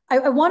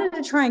 I wanted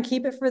to try and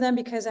keep it for them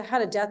because I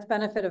had a death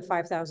benefit of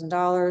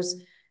 $5,000.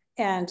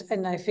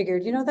 And I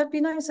figured, you know, that'd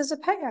be nice as a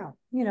payout,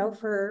 you know,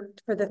 for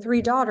the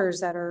 3 daughters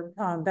that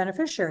are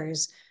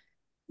beneficiaries.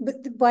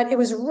 But it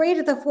was right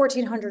at the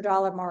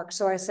 $1,400 mark.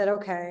 So I said,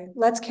 okay,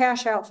 let's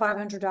cash out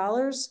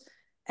 $500.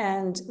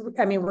 And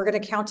I mean, we're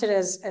going to count it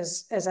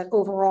as an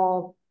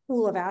overall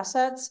pool of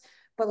assets,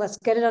 but let's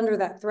get it under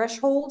that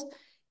threshold.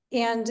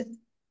 And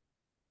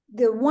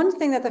the one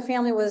thing that the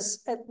family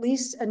was at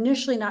least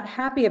initially not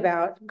happy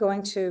about,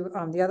 going to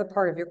the other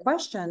part of your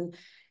question,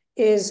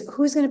 is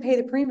who's going to pay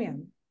the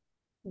premium?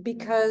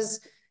 Because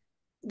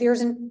there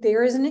is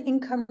an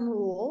income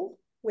rule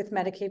with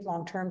Medicaid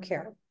long-term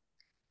care.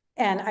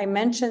 And I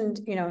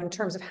mentioned, you know, in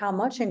terms of how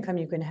much income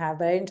you can have,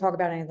 but I didn't talk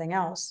about anything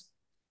else.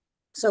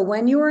 So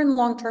when you are in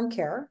long-term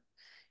care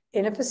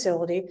in a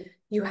facility,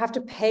 you have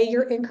to pay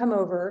your income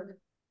over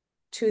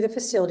to the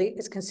facility.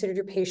 It's considered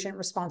your patient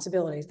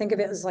responsibility. Think of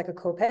it as like a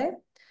copay.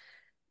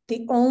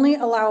 The only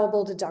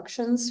allowable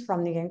deductions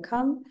from the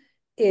income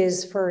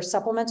is for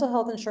supplemental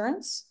health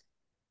insurance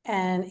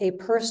and a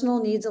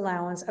personal needs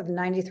allowance of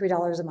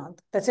 $93 a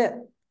month. That's it.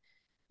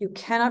 You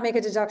cannot make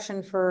a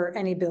deduction for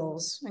any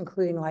bills,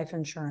 including life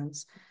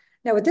insurance.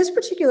 Now, with this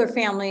particular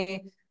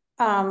family,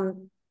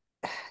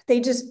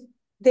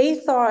 they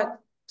thought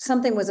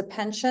something was a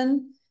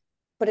pension,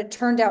 but it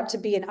turned out to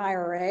be an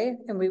IRA.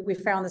 And we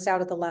found this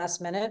out at the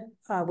last minute,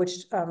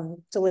 which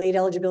delayed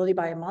eligibility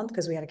by a month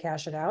because we had to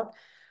cash it out.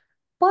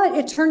 But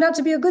it turned out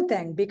to be a good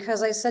thing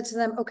because I said to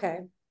them, okay,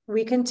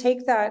 we can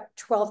take that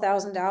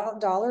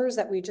 $12,000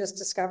 that we just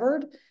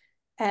discovered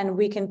and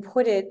we can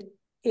put it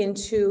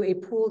into a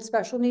pooled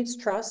special needs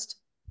trust.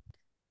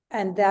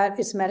 And that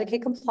is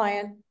Medicaid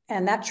compliant.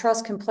 And that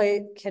trust can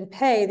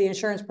pay the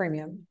insurance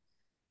premium.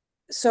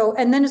 So,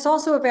 and then it's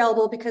also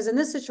available because in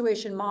this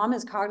situation, mom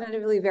is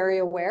cognitively very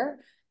aware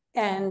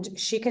and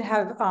she can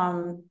have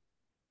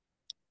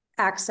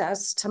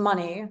access to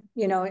money,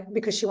 you know,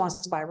 because she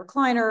wants to buy a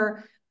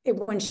recliner,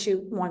 when she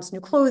wants new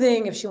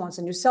clothing, if she wants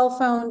a new cell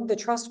phone, the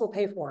trust will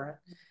pay for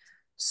it.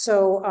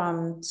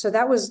 So, so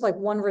that was like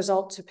one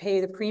result to pay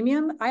the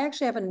premium. I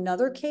actually have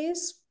another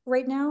case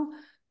right now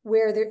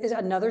where there is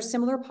another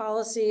similar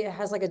policy. It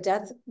has like a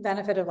death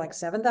benefit of like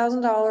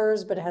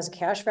 $7,000, but it has a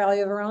cash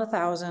value of around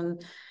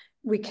 $1,000.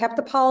 We kept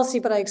the policy,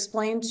 but I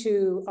explained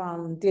to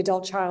the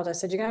adult child, I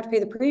said, you're gonna have to pay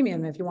the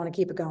premium if you want to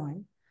keep it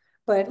going.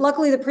 But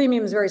luckily the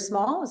premium is very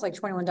small. It's like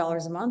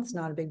 $21 a month. It's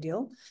not a big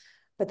deal.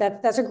 But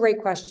that's a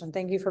great question.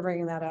 Thank you for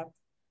bringing that up.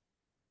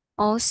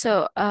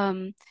 Also,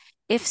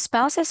 if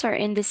spouses are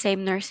in the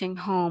same nursing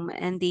home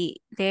and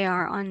they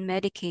are on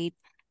Medicaid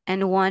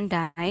and one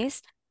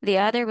dies, the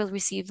other will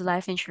receive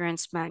life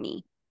insurance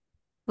money.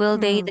 Will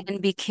they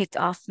then be kicked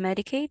off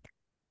Medicaid?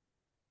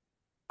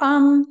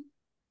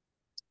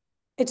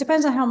 It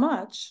depends on how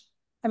much.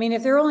 I mean,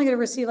 if they're only going to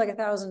receive like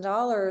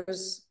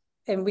 $1,000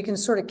 and we can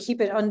sort of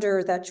keep it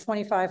under that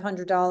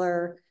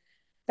 $2,500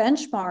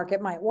 benchmark,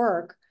 it might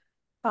work.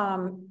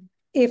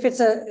 If it's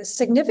a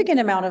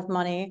significant amount of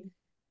money,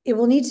 it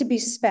will need to be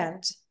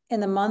spent in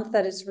the month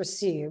that it's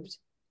received.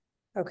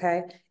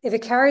 Okay. If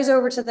it carries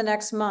over to the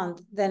next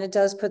month, then it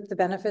does put the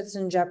benefits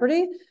in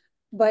jeopardy.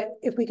 But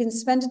if we can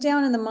spend it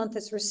down in the month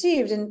it's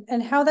received,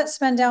 and how that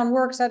spend down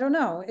works, I don't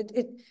know.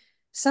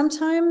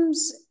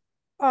 Sometimes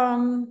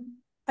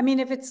I mean,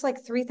 if it's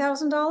like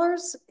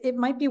 $3,000, it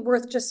might be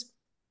worth just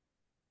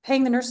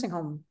paying the nursing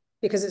home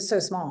because it's so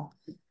small.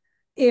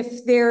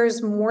 If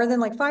there's more than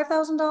like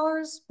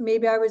 $5,000,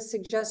 maybe I would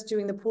suggest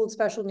doing the pooled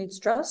special needs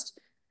trust,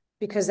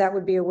 because that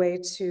would be a way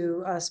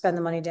to spend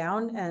the money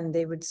down and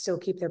they would still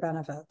keep their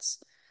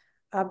benefits.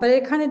 But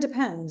it kind of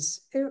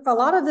depends. A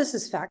lot of this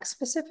is fact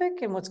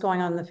specific and what's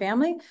going on in the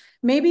family.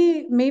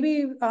 Maybe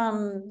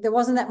there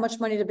wasn't that much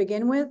money to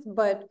begin with,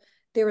 but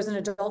there was an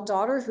adult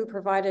daughter who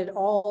provided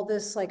all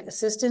this like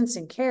assistance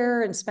and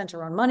care and spent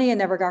her own money and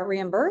never got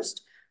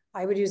reimbursed.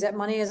 I would use that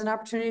money as an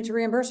opportunity to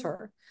reimburse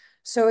her.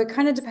 So it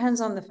kind of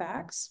depends on the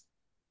facts.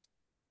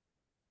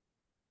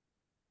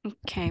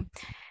 Okay,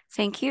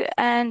 thank you.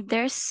 And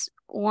there's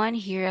one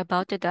here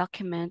about the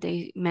document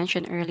I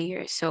mentioned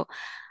earlier. So,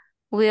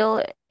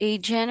 will a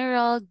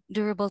general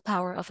durable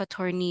power of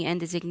attorney and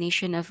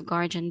designation of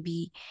guardian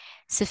be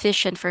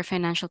sufficient for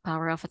financial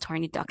power of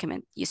attorney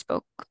document you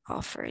spoke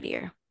of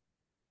earlier?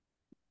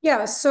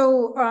 Yeah,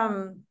 so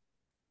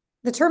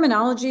the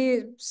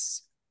terminology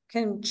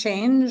can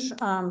change,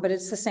 but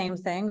it's the same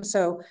thing.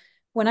 So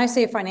when I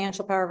say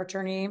financial power of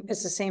attorney,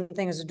 it's the same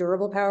thing as a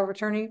durable power of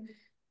attorney.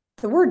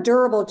 The word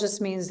durable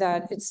just means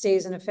that it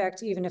stays in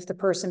effect even if the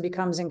person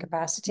becomes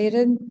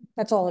incapacitated.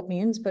 That's all it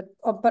means. But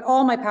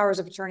all my powers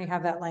of attorney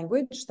have that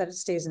language, that it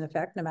stays in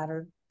effect no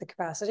matter the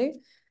capacity.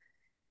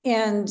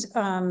 And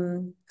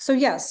so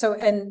yeah,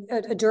 and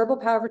a durable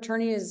power of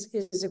attorney is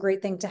a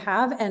great thing to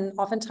have. And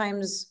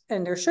oftentimes,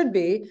 and there should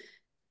be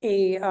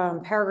a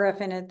paragraph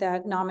in it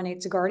that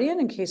nominates a guardian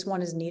in case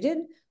one is needed.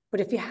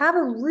 But if you have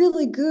a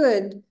really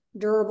good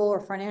durable or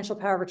financial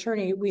power of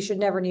attorney, we should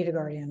never need a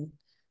guardian.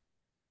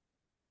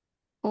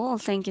 Oh,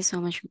 thank you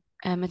so much,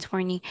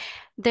 attorney.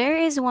 There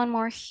is one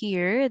more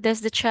here.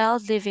 Does the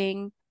child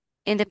living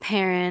in the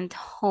parent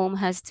home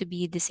has to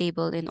be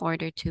disabled in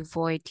order to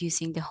void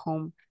using the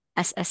home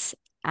as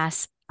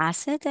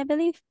asset, I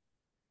believe?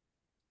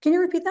 Can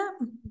you repeat that?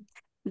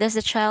 Does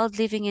the child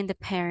living in the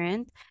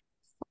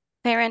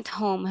parent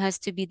home has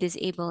to be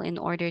disabled in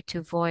order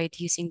to void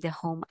using the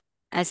home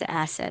as an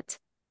asset?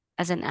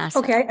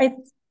 Okay,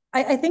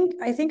 I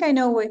think I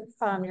know what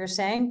you're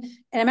saying,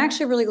 and I'm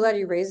actually really glad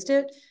you raised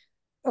it.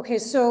 Okay,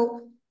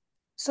 so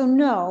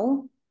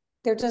no,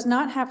 there does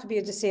not have to be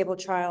a disabled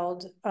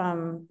child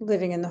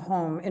living in the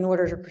home in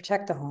order to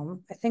protect the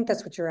home. I think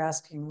that's what you're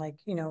asking, like,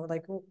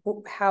 like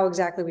how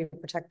exactly we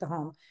protect the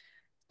home.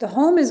 The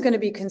home is going to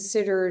be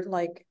considered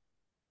like,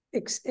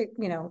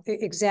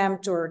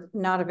 exempt or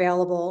not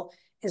available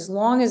as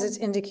long as it's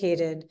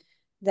indicated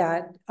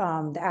that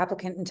the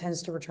applicant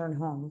intends to return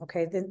home.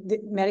 Okay, the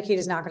Medicaid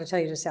is not going to tell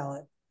you to sell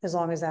it as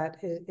long as that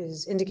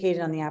is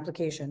indicated on the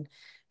application.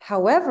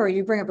 However,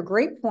 you bring up a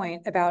great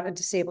point about a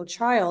disabled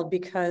child,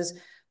 because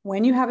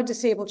when you have a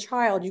disabled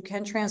child, you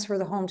can transfer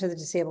the home to the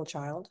disabled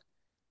child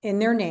in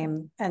their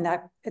name, and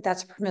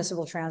that's a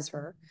permissible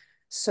transfer.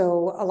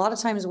 So a lot of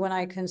times when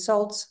I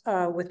consult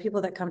with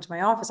people that come to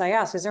my office, I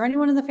ask, is there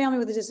anyone in the family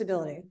with a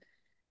disability?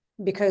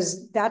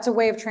 Because that's a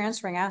way of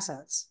transferring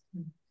assets.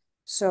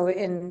 So,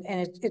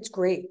 it's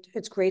great.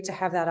 It's great to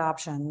have that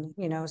option,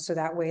 so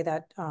that way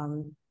that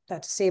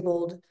that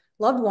disabled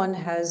loved one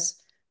has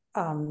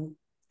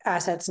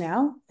assets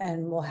now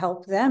and will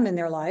help them in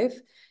their life.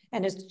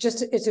 And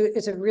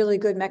it's a really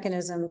good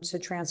mechanism to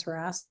transfer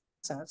assets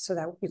so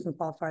that you can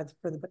qualify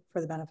for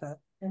the benefit.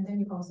 And then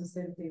you also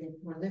said if they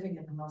were living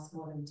in the house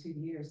more than 2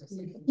 years.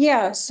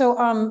 Yeah. So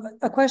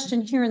a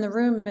question here in the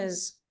room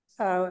is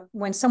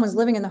when someone's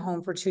living in the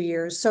home for 2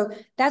 years. So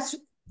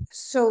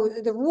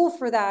the rule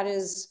for that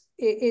is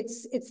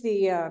it's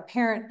the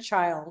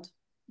parent-child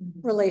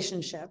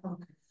relationship.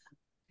 Okay.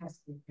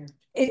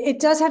 It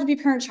does have to be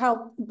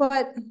parent-child,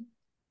 but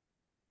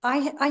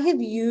I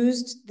have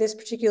used this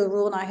particular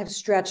rule and I have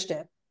stretched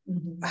it.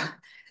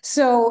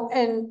 So,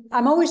 and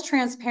I'm always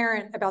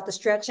transparent about the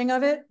stretching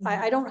of it.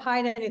 I don't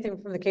hide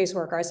anything from the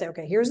caseworker. I say,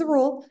 okay, here's the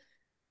rule.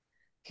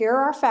 Here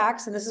are our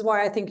facts. And this is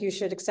why I think you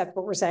should accept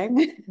what we're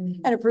saying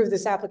and approve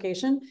this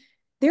application.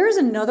 There is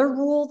another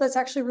rule that's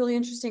actually really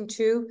interesting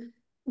too.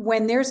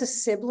 When there's a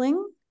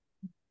sibling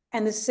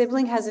and the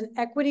sibling has an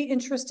equity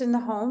interest in the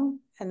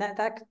home, and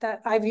that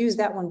I've used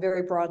that one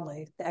very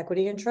broadly, the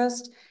equity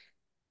interest,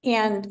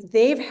 and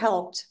they've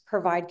helped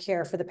provide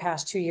care for the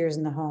past 2 years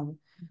in the home.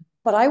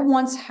 But I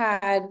once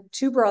had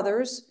 2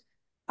 brothers.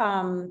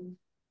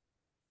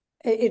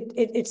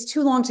 It's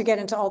too long to get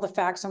into all the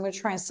facts. I'm going to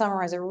try and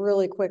summarize it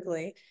really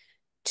quickly.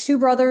 2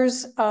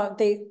 brothers,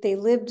 they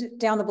lived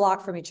down the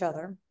block from each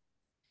other.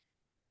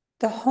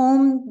 The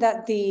home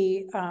that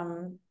the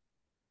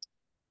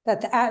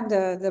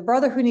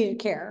brother who needed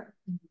care,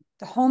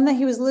 the home that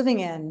he was living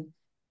in,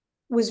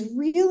 was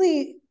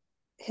really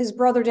his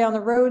brother down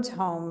the road's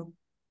home,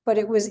 but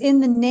it was in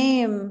the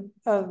name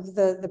of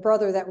the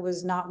brother that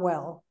was not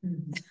well.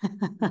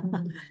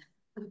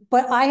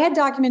 But I had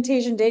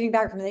documentation dating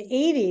back from the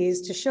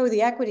 80s to show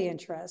the equity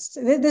interest.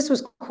 This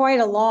was quite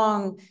a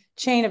long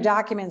chain of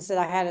documents that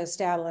I had to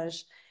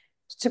establish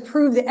to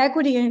prove the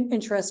equity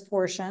interest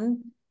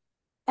portion.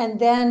 And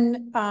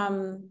then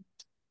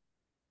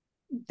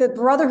the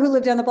brother who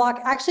lived down the block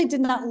actually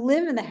did not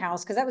live in the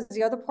house, because that was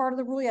the other part of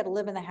the rule. You had to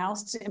live in the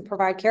house and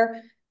provide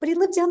care, but he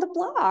lived down the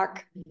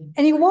block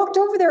and he walked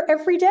over there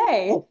every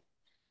day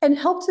and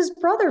helped his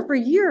brother for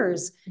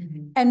years.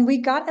 And we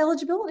got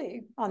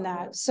eligibility on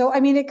that. So,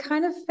 I mean, it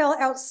kind of fell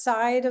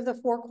outside of the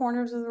four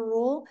corners of the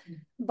rule,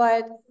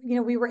 but, you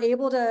know, we were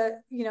able to,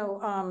 you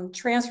know,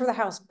 transfer the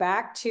house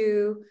back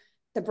to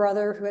the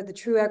brother who had the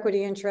true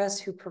equity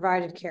interest, who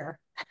provided care.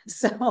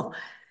 So,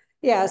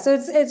 yeah, so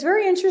it's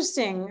very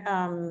interesting,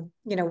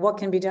 you know, what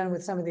can be done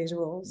with some of these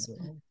rules.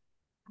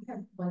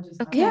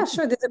 Okay. Yeah,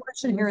 sure. There's a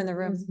question here in the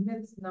room.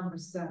 Myth number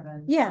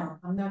 7. Yeah.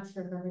 I'm not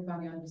sure if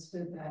everybody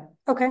understood that.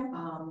 Okay.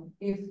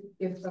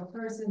 If a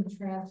person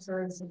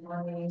transfers the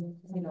money,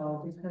 you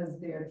know, because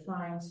they're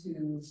trying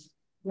to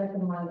get the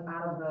money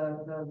out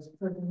of the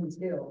person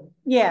who's ill.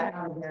 Yeah.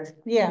 Out of there.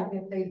 Yeah.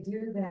 If they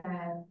do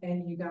that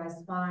and you guys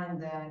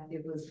find that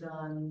it was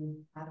done,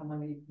 I don't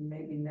know,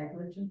 maybe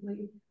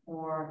negligently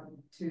or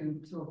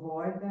to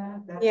avoid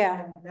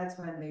that, that's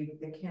when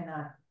they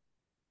cannot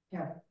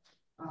have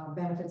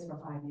benefits for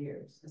 5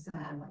 years.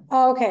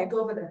 Oh, okay.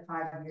 Go over that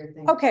 5-year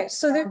thing. Okay,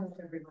 so there,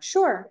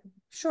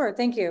 sure,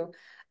 thank you.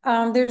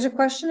 There's a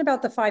question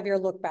about the 5-year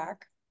look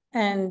back.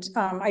 And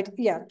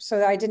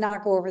so I did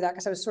not go over that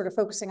because I was sort of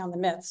focusing on the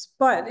myths,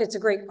 but it's a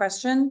great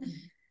question.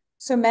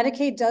 So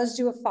Medicaid does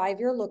do a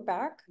 5-year look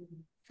back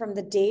from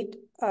the date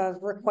of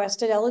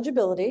requested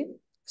eligibility.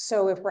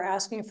 So if we're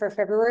asking for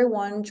February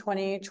 1,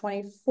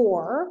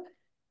 2024,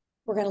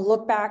 we're going to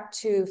look back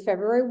to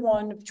February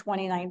 1 of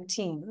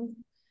 2019.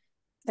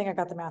 I think I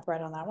got the math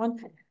right on that one.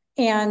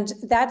 And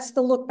that's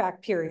the look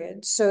back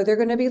period. So they're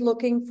going to be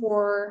looking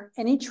for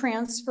any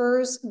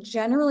transfers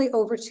generally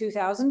over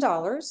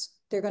 $2,000.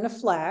 They're going to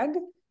flag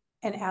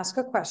and ask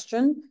a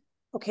question.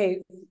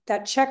 Okay,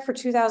 that check for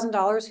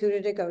 $2,000, who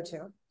did it go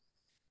to?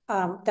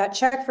 That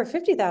check for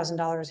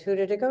 $50,000, who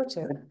did it go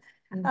to?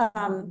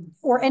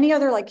 Or any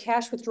other like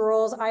cash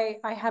withdrawals. I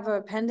have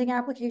a pending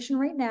application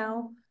right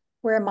now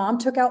where a mom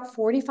took out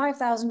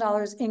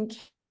 $45,000 in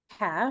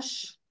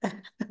cash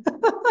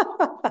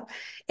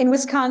in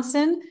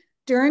Wisconsin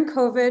during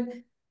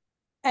COVID.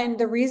 And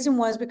the reason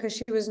was because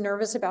she was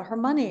nervous about her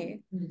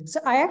money. So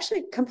I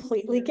actually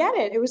completely get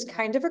it. It was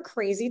kind of a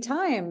crazy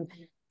time.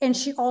 And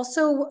she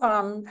also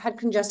had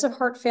congestive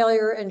heart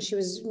failure and she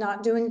was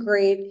not doing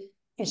great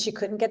and she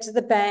couldn't get to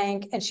the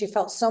bank and she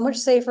felt so much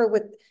safer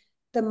with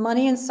the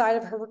money inside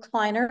of her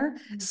recliner.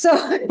 So,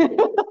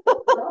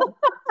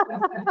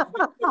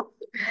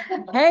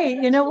 hey,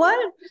 you know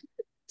what?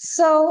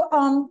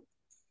 So,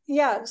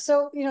 yeah,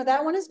 so, you know,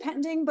 that one is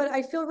pending, but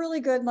I feel really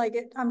good. Like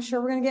I'm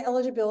sure we're going to get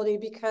eligibility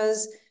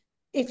because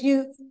if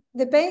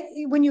the bank,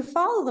 when you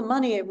follow the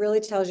money, it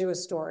really tells you a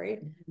story.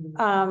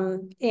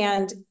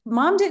 And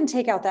mom didn't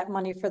take out that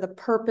money for the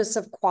purpose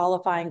of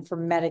qualifying for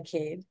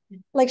Medicaid.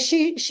 Like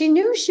she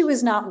knew she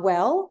was not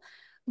well,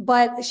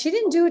 but she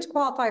didn't do it to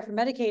qualify for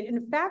Medicaid.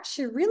 In fact,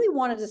 she really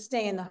wanted to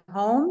stay in the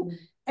home.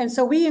 And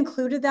so we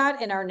included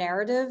that in our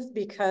narrative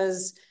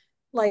because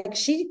like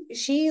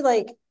she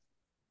like,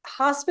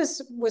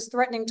 hospice was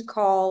threatening to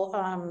call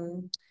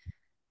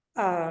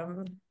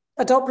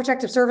adult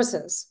protective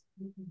services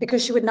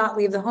because she would not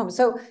leave the home.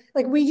 So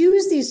like we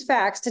use these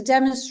facts to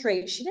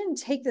demonstrate she didn't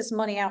take this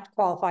money out to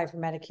qualify for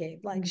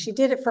Medicaid. Like she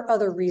did it for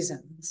other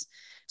reasons.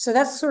 So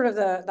that's sort of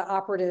the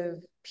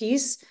operative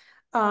piece.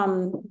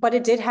 But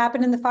it did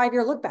happen in the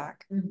 5-year look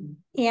back.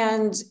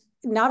 And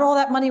not all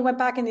that money went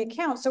back in the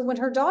account. So when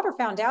her daughter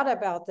found out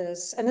about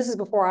this, and this is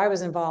before I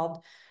was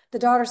involved, the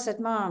daughter said,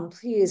 Mom,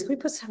 please, can we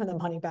put some of the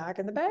money back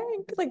in the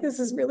bank? Like, this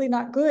is really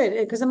not good.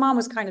 Because the mom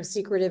was kind of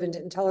secretive and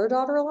didn't tell her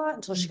daughter a lot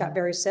until she got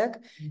very sick.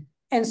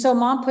 And so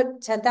mom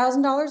put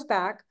 $10,000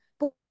 back.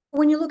 But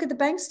when you look at the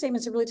bank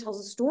statements, it really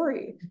tells a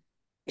story.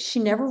 She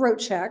never wrote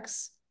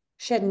checks.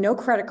 She had no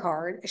credit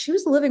card. She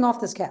was living off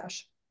this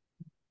cash.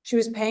 She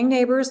was paying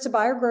neighbors to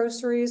buy her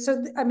groceries.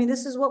 So, I mean,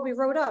 this is what we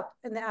wrote up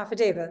in the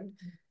affidavit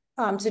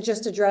to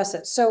just address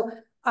it. So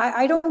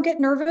I don't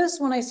get nervous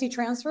when I see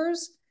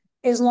transfers.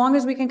 As long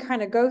as we can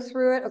kind of go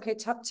through it. Okay,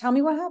 tell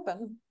me what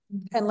happened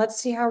and let's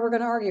see how we're going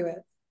to argue it.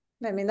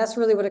 I mean, that's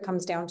really what it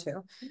comes down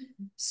to.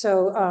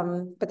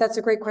 So, but that's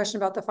a great question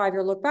about the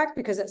 5-year look back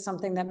because it's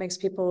something that makes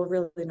people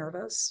really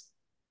nervous.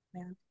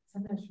 Yeah.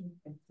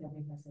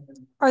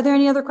 Are there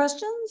any other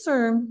questions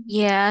or?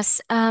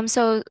 Yes.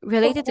 So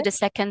related to the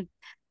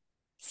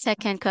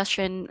second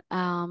question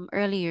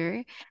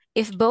earlier,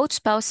 if both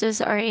spouses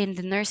are in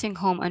the nursing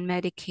home on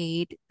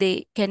Medicaid,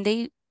 they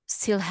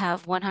still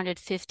have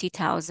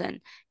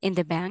 150,000 in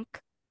the bank?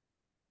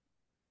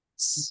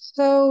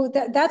 So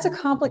that's a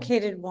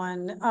complicated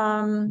one.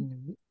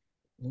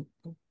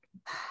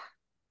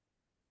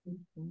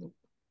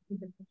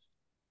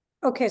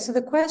 Okay, so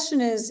the question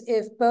is,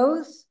 if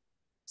both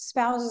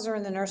spouses are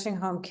in the nursing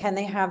home, can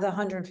they have the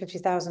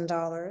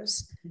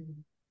 $150,000?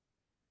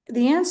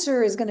 The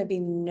answer is going to be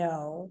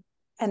no.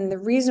 And the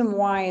reason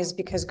why is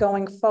because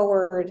going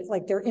forward,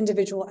 like they're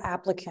individual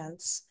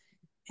applicants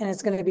and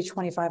it's going to be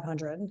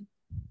 2,500.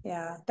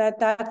 Yeah,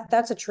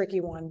 that's a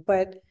tricky one.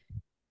 But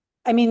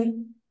I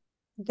mean,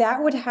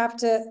 that would have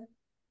to,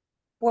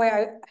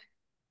 boy,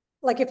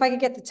 like if I could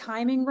get the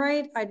timing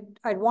right,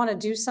 I'd want to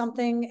do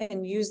something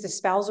and use the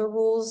spousal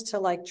rules to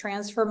like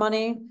transfer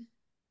money.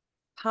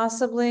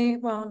 Possibly,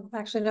 well,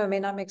 actually, no, it may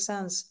not make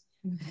sense.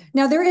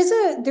 Now there is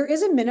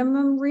a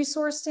minimum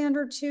resource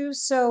standard too.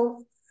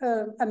 So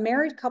a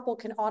married couple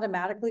can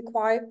automatically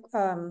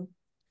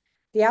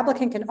the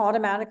applicant can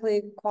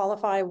automatically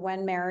qualify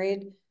when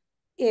married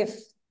if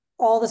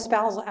all the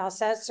spousal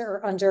assets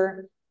are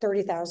under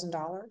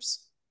 $30,000.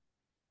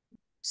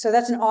 So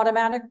that's an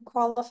automatic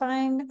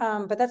qualifying,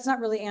 but that's not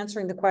really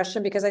answering the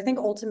question, because I think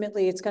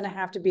ultimately it's going to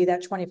have to be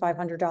that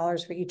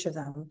 $2,500 for each of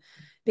them,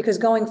 because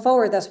going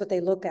forward, that's what they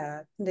look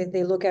at.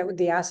 They look at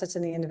the assets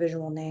in the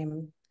individual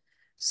name.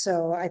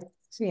 So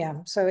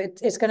so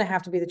it's going to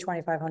have to be the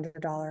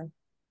 $2,500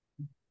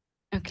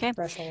 Okay.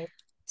 threshold.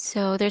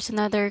 So there's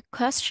another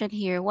question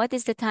here. What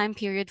is the time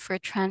period for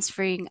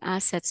transferring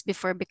assets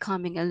before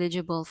becoming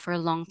eligible for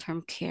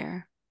long-term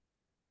care?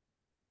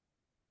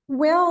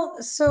 Well,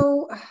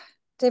 so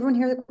did everyone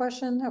hear the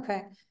question?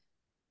 Okay.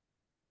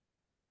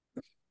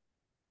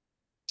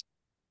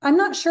 I'm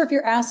not sure if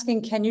you're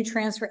asking, can you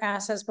transfer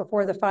assets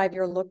before the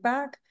 5-year look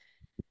back?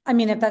 I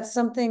mean, if that's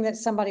something that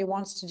somebody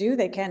wants to do,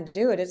 they can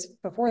do it. It's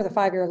before the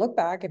 5-year look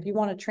back. If you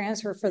want to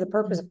transfer for the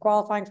purpose of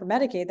qualifying for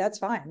Medicaid, that's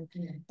fine.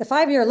 The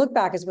 5-year look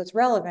back is what's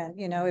relevant,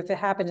 you know, if it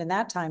happened in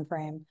that time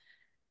frame.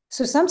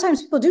 So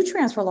sometimes people do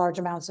transfer large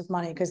amounts of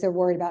money because they're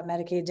worried about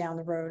Medicaid down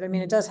the road. I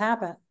mean, it does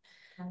happen.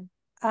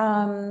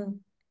 I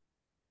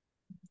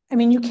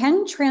mean, you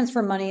can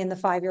transfer money in the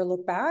 5-year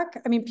look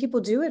back. I mean, people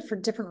do it for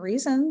different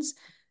reasons.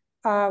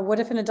 What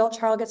if an adult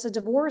child gets a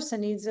divorce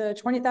and needs a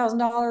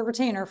 $20,000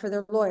 retainer for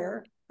their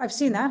lawyer? I've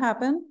seen that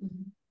happen.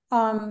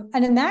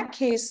 And in that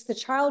case, the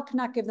child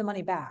cannot give the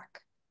money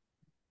back.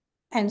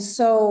 And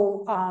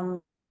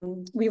so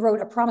we wrote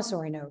a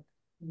promissory note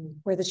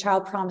where the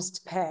child promised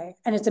to pay.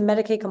 And it's a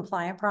Medicaid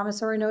compliant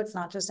promissory note. It's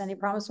not just any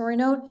promissory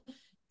note.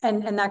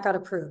 And that got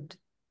approved.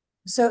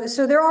 So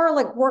there are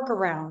like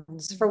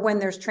workarounds for when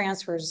there's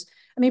transfers.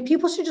 I mean,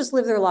 people should just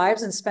live their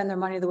lives and spend their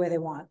money the way they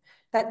want.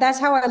 That's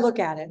how I look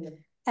at it.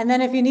 And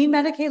then if you need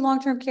Medicaid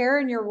long-term care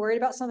and you're worried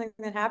about something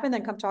that happened,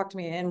 then come talk to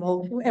me and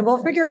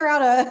we'll figure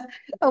out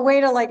a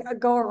way to like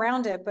go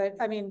around it. But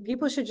I mean,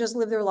 people should just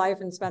live their life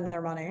and spend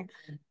their money.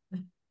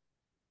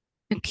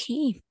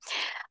 Okay.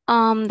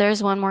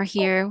 There's one more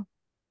here.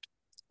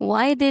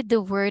 Why did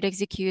the word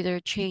executor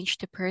change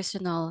to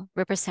personal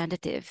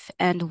representative,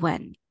 and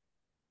when?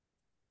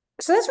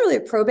 So that's really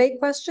a probate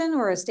question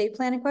or a estate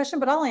planning question,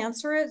 but I'll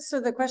answer it.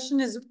 So the question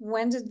is,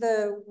 when did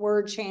the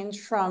word change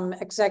from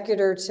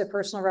executor to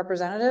personal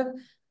representative?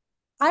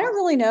 I don't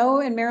really know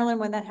in Maryland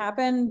when that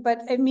happened, but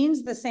it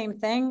means the same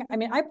thing. I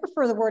mean, I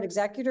prefer the word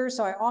executor,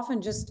 so I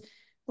often just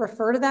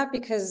refer to that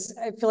because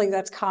I feel like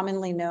that's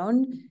commonly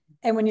known.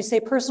 And when you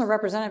say personal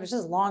representative, it's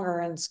just longer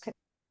and it's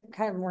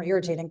kind of more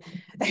irritating.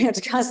 You have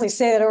to constantly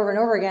say that over and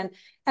over again.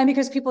 And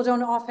because people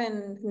don't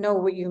often know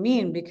what you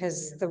mean,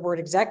 because the word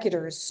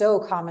executor is so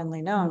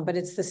commonly known, but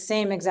it's the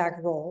same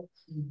exact role.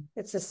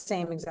 It's the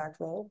same exact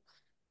role.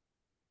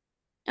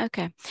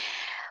 Okay.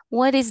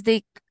 What is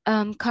the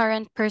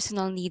current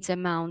personal needs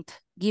amount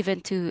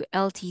given to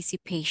LTC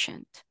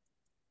patient?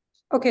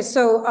 Okay,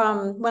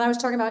 so when I was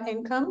talking about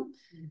income,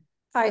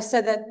 I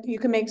said that you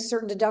can make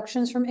certain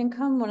deductions from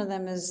income. One of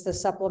them is the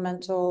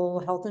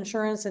supplemental health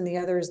insurance and the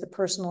other is the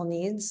personal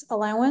needs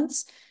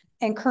allowance.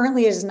 And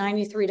currently it is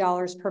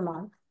 $93 per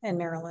month in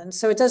Maryland.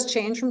 So it does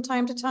change from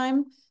time to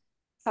time.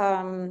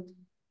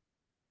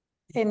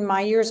 In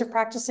my years of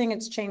practicing,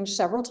 it's changed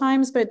several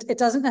times, but it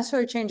doesn't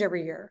necessarily change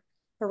every year.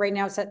 But right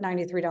now it's at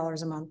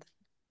 $93 a month.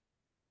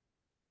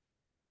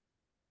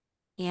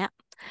 Yeah.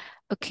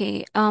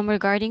 Okay,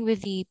 regarding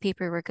with the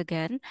paperwork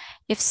again,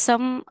 if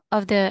some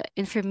of the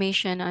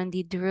information on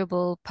the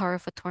durable power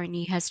of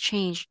attorney has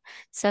changed,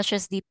 such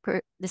as the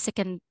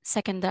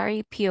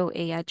secondary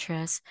POA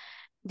address,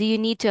 do you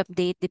need to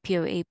update the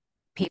POA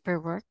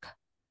paperwork?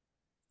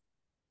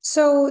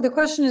 So the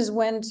question is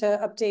when to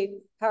update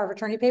power of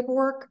attorney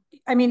paperwork.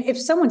 I mean, if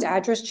someone's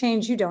address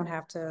changed, you don't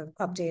have to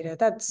update it.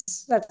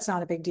 That's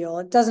not a big deal.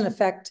 It doesn't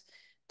affect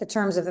the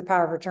terms of the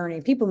power of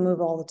attorney. People move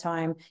all the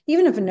time.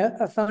 Even if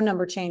a phone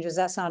number changes,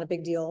 that's not a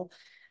big deal.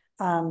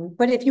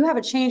 But if you have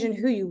a change in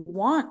who you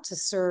want to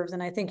serve,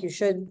 then I think you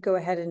should go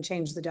ahead and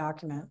change the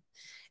document.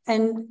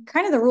 And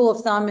kind of the rule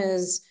of thumb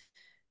is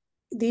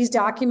these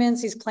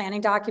documents, these planning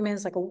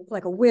documents, like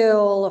a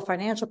will, a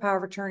financial power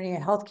of attorney,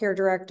 a healthcare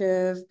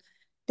directive,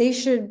 they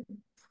should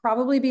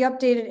probably be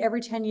updated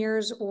every 10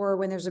 years or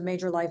when there's a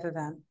major life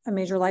event. A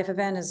major life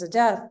event is a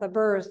death, a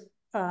birth,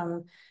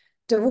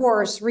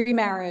 divorce,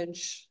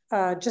 remarriage,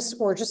 just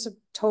a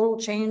total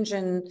change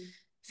in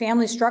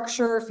family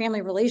structure,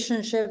 family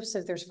relationships.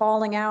 If there's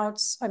falling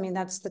outs, I mean,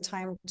 that's the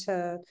time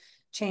to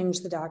change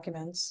the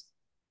documents.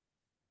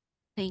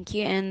 Thank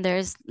you. And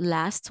there's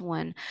last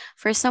one.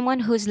 For someone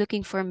who's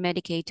looking for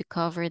Medicaid to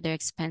cover their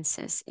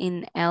expenses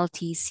in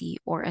LTC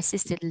or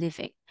assisted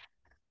living,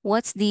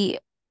 what's the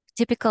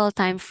typical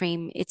time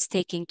frame it's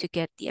taking to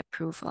get the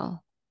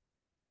approval?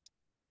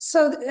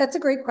 So that's a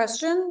great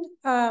question.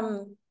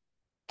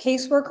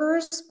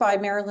 caseworkers by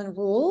Maryland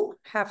rule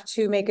have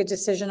to make a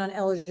decision on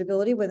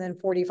eligibility within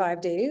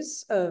 45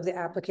 days of the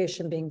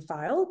application being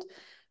filed,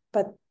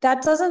 but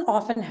that doesn't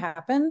often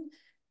happen.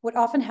 What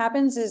often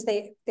happens is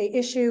they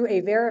issue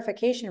a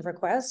verification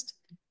request.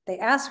 They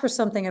ask for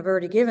something I've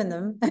already given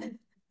them.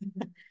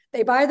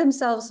 They buy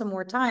themselves some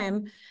more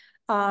time.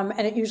 And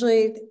it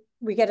usually,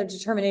 we get a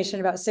determination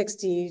about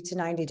 60 to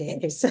 90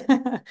 days.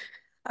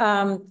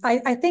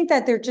 I think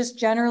that they're just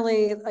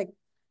generally like,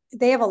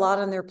 they have a lot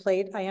on their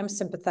plate. I am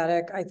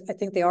sympathetic. I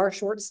think they are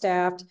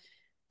short-staffed.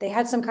 They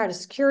had some kind of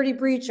security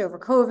breach over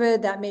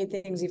COVID that made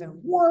things even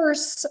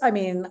worse. I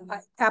mean,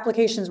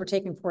 applications were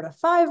taking 4 to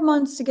 5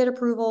 months to get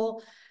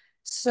approval.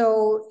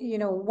 So, you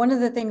know, one of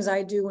the things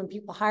I do when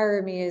people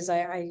hire me is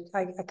I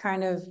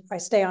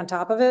stay on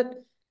top of it.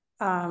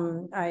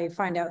 I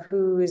find out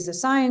who is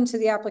assigned to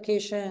the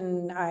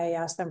application. I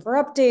ask them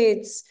for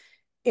updates.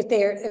 If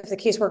the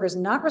caseworker is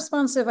not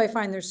responsive, I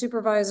find their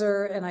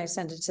supervisor and I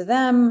send it to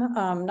them,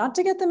 not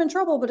to get them in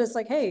trouble, but it's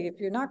like, hey, if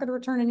you're not going to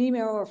return an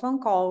email or a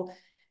phone call,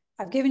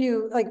 I've given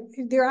you, like,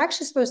 they're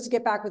actually supposed to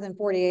get back within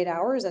 48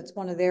 hours. That's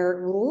one of their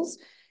rules.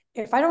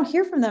 If I don't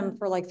hear from them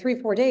for like 3,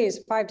 4 days,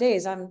 5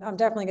 days, I'm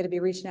definitely going to be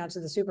reaching out to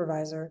the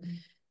supervisor.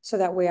 So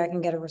that way I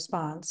can get a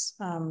response.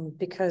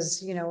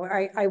 Because, you know,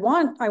 I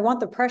want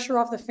the pressure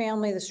off the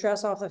family, the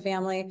stress off the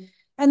family,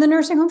 and the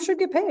nursing home should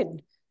get paid.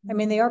 I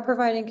mean, they are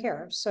providing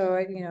care. So,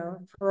 you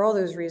know, for all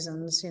those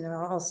reasons, you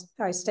know,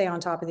 I stay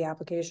on top of the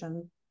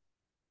application.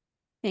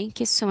 Thank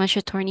you so much,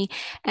 Attorney.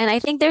 And I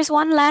think there's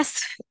one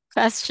last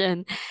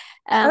question.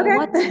 Okay.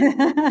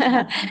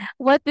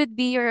 What would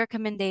be your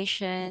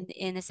recommendation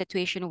in a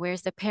situation where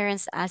the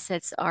parent's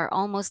assets are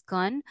almost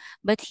gone,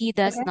 but he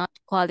does Okay. not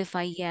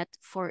qualify yet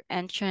for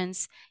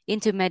entrance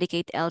into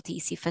Medicaid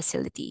LTC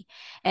facility,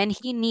 and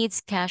he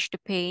needs cash to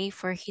pay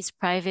for his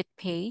private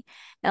pay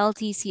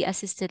LTC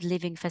assisted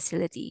living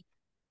facility?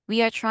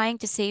 We are trying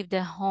to save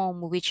the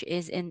home, which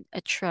is in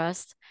a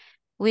trust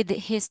with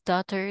his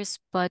daughters,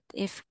 but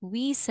if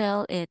we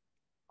sell it,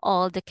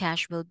 all the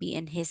cash will be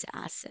in his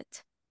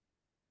asset.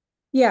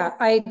 Yeah,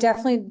 I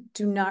definitely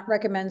do not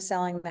recommend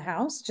selling the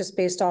house just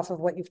based off of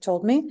what you've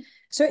told me.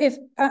 So if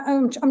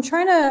I'm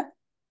trying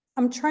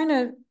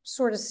to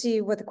sort of see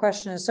what the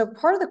question is. So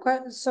part of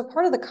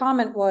the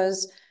comment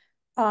was,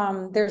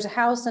 there's a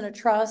house and a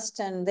trust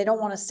and they don't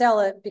want to sell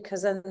it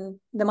because then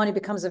the money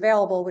becomes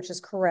available, which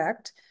is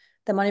correct.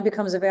 The money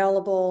becomes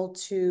available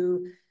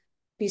to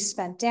be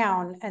spent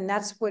down. And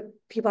that's what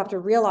people have to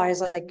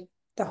realize, like,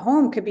 the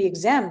home could be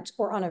exempt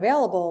or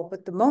unavailable,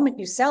 but the moment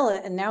you sell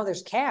it and now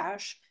there's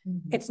cash,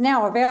 it's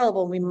now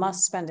available and we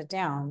must spend it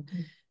down.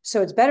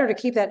 So it's better to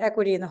keep that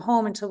equity in the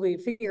home until we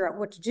figure out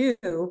what to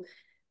do,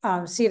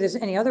 see if there's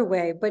any other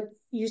way. But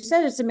you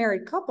said it's a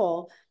married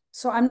couple,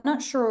 so I'm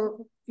not sure,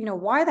 you know,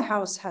 why the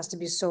house has to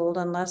be sold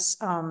unless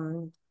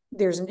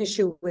there's an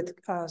issue with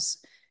us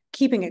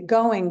keeping it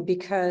going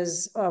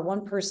because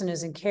one person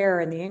is in care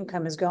and the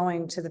income is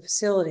going to the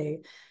facility.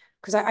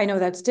 Because I know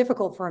that's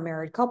difficult for a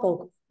married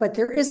couple, but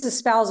there is the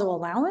spousal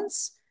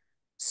allowance.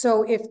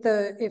 So if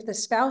the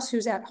spouse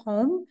who's at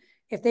home,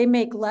 if they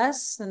make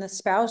less than the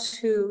spouse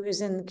who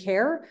is in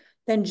care,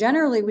 then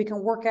generally we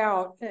can work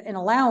out an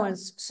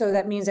allowance. So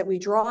that means that we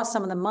draw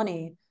some of the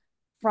money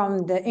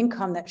from the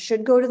income that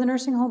should go to the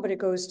nursing home, but it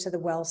goes to the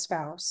well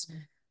spouse.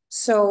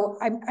 So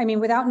I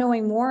mean, without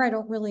knowing more, I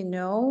don't really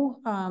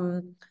know.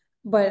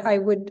 But I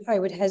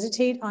would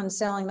hesitate on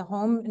selling the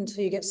home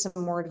until you get some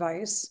more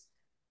advice.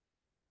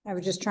 I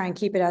would just try and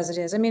keep it as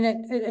it is. I mean,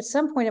 at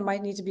some point it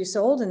might need to be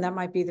sold and that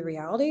might be the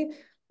reality.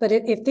 But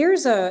if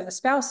there's a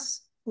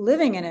spouse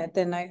living in it,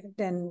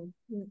 then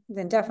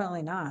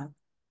definitely not.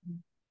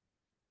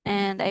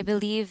 And I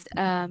believe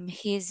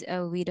he's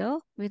a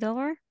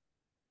widower.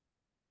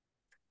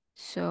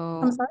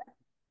 So I'm sorry?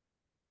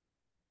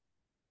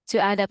 to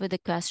add up with the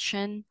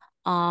question,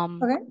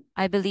 Okay.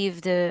 I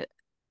believe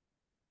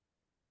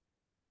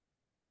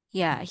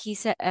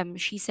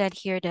she said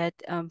here that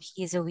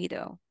he is a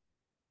widow.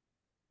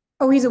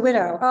 Oh, he's a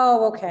widow.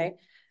 Oh, okay.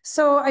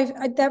 So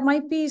that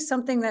might be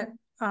something that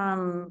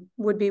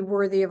would be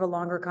worthy of a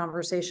longer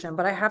conversation.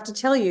 But I have to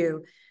tell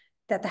you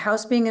that the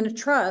house being in a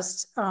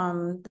trust,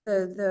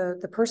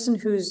 the person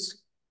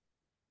who's,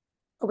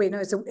 oh wait, no,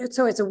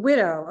 it's a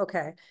widow.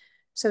 Okay.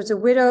 So it's a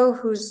widow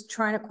who's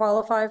trying to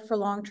qualify for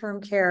long-term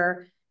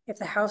care. If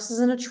the house is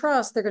in a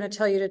trust, they're going to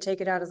tell you to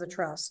take it out of the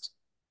trust.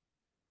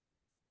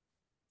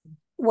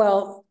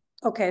 Well,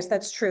 okay, so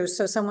that's true.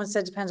 So someone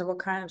said depends on what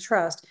kind of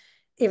trust.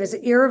 If it's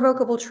an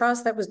irrevocable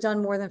trust that was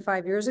done more than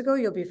 5 years ago,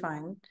 you'll be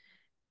fine.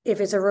 If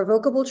it's a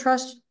revocable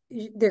trust,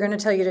 they're going to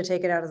tell you to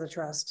take it out of the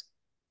trust.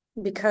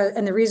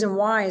 And the reason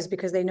why is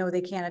because they know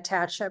they can't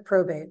attach at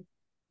probate.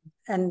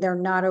 And they're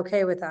not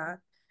okay with that.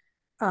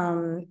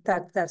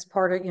 That's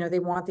part of, you know, they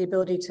want the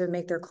ability to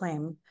make their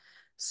claim.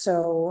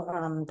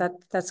 So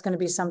that's going to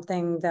be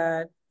something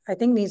that I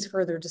think needs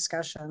further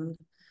discussion.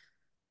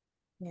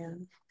 Yeah.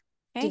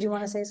 Okay. Did you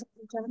want to say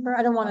something, Jennifer?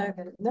 I don't want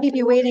to keep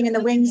you waiting in the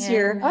wings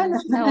here.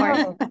 No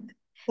worries.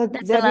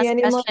 That's the last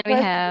question we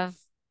have.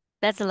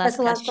 That's the That's last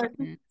the last question.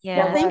 question.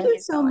 Yeah. Well, thank Right. you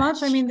so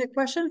much. I mean, the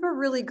questions were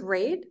really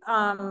great.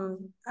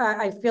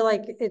 I feel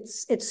like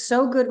it's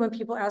so good when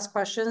people ask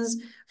questions.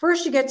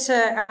 First, you get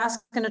to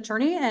ask an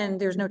attorney and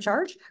there's no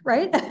charge,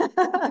 right?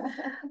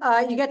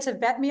 You get to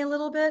vet me a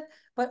little bit,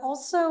 but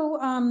also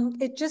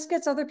it just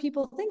gets other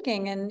people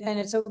thinking, and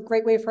it's a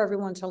great way for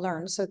everyone to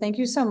learn. So thank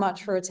you so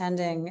much for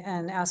attending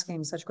and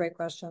asking such great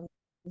questions.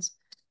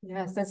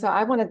 Yes, and so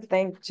I want to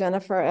thank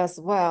Jennifer as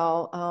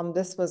well.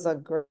 This was a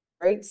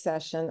great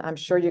session. I'm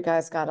sure you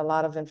guys got a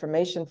lot of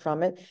information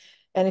from it.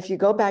 And if you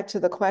go back to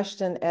the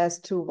question as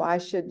to why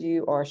should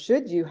you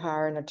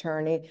hire an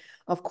attorney,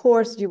 of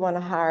course, you want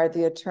to hire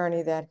the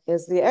attorney that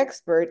is the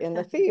expert in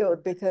the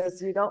field, because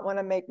you don't want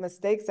to make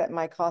mistakes that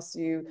might cost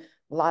you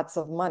lots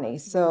of money.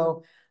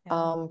 So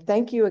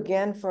thank you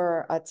again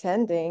for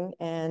attending,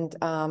 and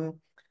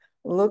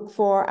look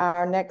for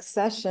our next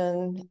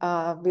session.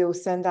 We will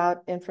send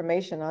out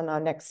information on our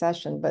next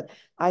session, but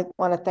I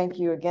want to thank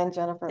you again,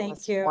 Jennifer.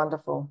 Thank you.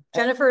 Wonderful.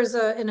 Jennifer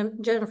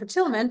Jennifer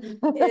Tillman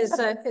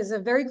is a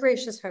very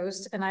gracious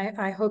host, and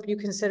I hope you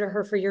consider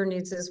her for your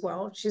needs as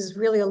well. She's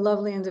really a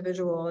lovely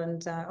individual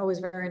and always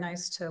very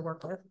nice to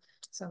work with.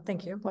 So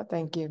thank you. Well,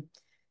 thank you.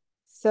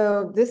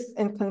 So this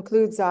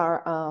concludes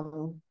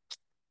our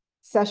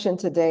session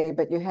today,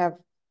 but you have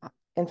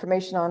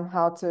information on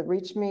how to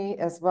reach me,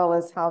 as well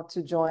as how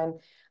to join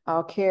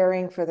our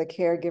Caring for the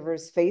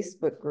Caregivers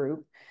Facebook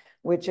group,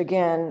 which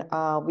again,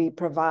 we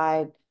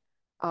provide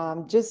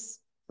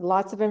just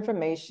lots of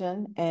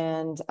information,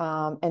 and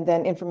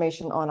then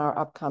information on our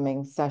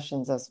upcoming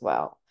sessions as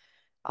well.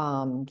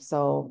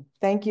 So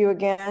thank you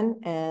again,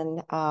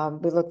 and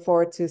we look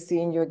forward to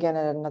seeing you again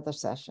at another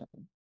session.